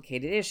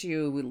complicated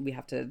issue, we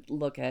have to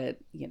look at,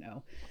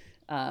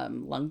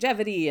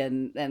 longevity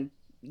and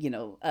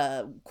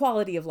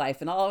quality of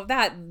life and all of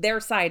that, their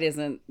side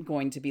isn't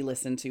going to be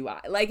listened to.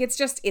 Like,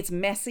 it's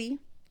messy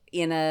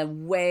in a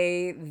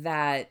way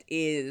that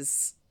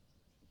is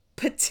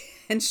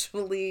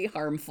potentially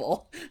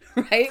harmful,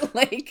 right?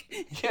 Like,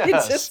 yes.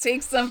 It just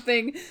takes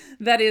something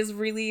that is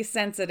really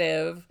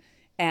sensitive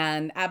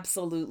and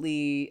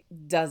absolutely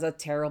does a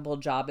terrible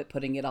job at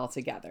putting it all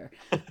together.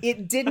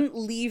 It didn't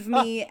leave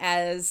me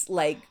as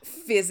like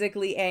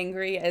physically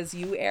angry as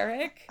you,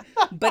 Eric,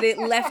 but it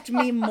left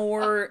me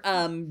more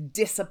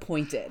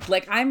disappointed.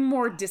 Like, I'm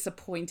more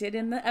disappointed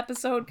in the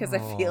episode because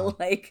I feel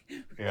like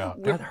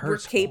we're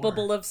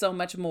capable of so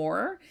much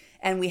more,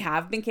 and we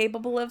have been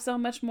capable of so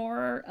much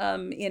more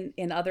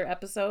in other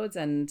episodes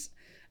and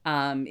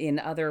in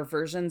other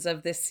versions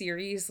of this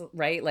series,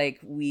 right? Like,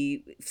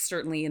 we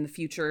certainly in the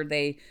future,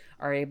 they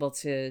are able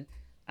to,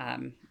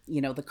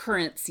 the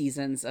current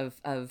seasons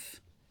of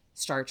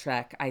Star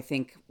Trek, I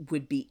think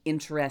would be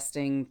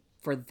interesting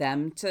for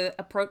them to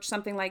approach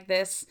something like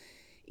this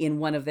in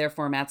one of their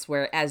formats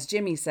where, as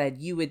Jimmy said,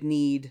 you would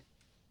need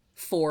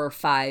 4,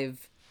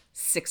 5,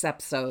 6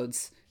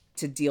 episodes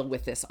to deal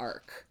with this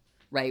arc,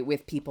 right?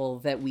 With people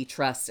that we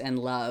trust and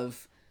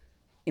love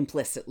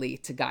implicitly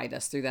to guide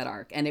us through that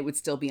arc, and it would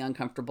still be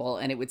uncomfortable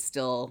and it would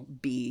still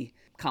be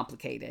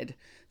complicated.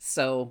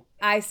 So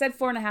I said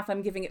 4.5.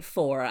 I'm giving it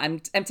 4. I'm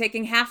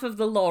taking half of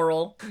the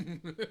laurel.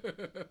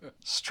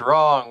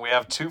 Strong. We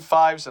have 2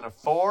 5s and a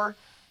 4.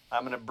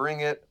 I'm going to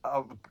bring it.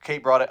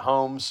 Kate brought it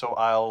home, so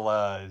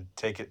I'll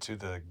take it to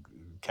the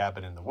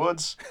cabin in the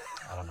woods.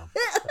 I don't know.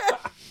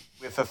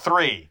 With a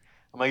 3.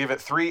 I'm going to give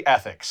it 3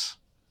 ethics.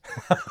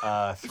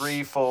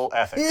 3 full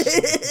ethics.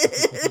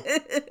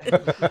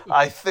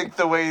 I think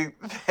the way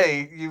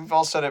you've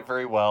all said it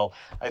very well.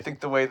 I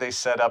think the way they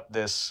set up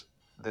this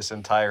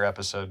entire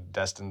episode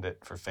destined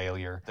it for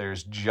failure.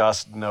 There's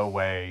just no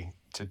way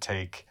to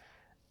take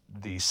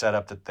the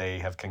setup that they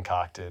have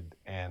concocted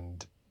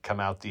and come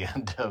out the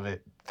end of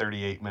it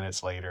 38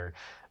 minutes later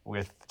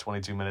with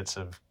 22 minutes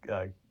of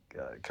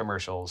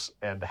commercials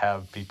and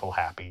have people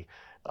happy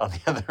on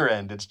the other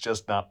end. It's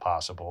just not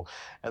possible.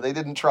 And they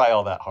didn't try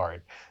all that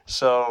hard.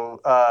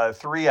 So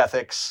 3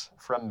 ethics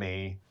from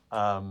me.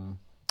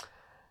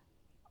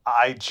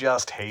 I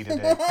just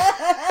hated it.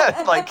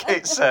 Like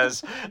Kate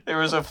says, there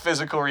was a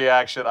physical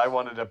reaction. I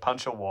wanted to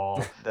punch a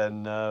wall,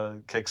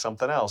 then kick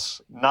something else.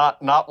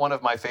 Not one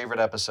of my favorite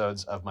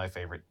episodes of one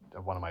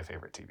of my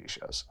favorite TV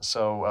shows.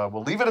 So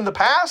we'll leave it in the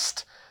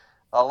past,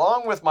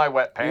 along with my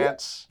wet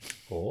pants.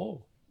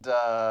 Oh.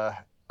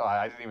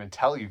 I didn't even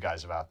tell you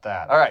guys about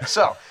that. All right,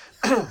 so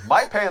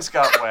my pants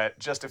got wet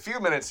just a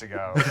few minutes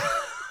ago.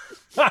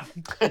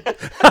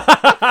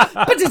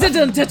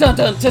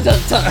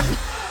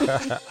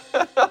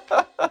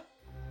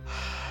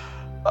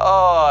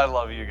 Oh, I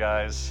love you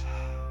guys.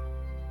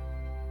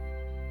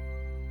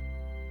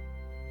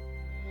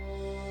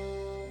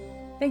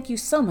 Thank you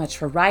so much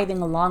for riding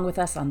along with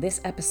us on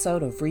this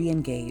episode of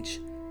Re-Engage.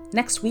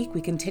 Next week,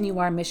 we continue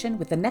our mission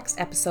with the next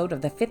episode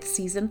of the 5th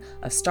season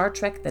of Star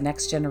Trek The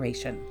Next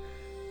Generation.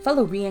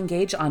 Follow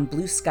Re-Engage on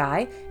Blue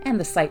Sky and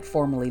the site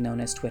formerly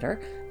known as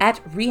Twitter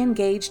at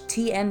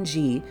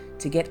ReEngageTNG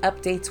to get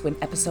updates when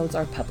episodes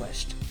are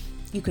published.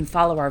 You can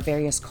follow our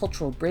various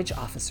Cultural Bridge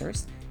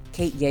officers.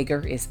 Kate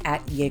Yeager is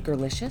at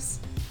Yeagerlicious.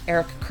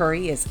 Eric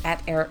Curry is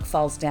at Eric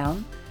Falls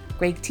Down.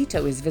 Greg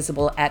Tito is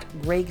visible at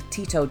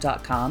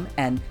gregtito.com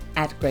and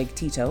at Greg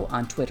Tito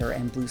on Twitter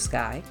and Blue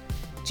Sky.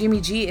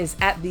 Jimmy G is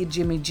at the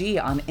Jimmy G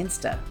on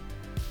Insta.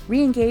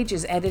 Re-Engage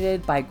is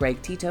edited by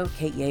Greg Tito,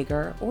 Kate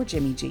Yeager, or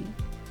Jimmy G.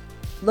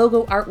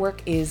 Logo artwork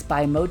is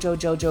by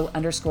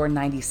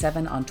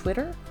mojojojo_97 on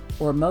Twitter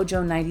or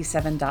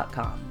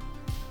mojo97.com.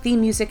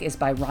 Theme music is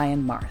by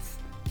Ryan Marth.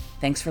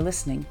 Thanks for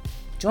listening.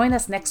 Join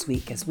us next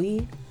week as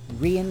we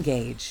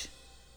re-engage.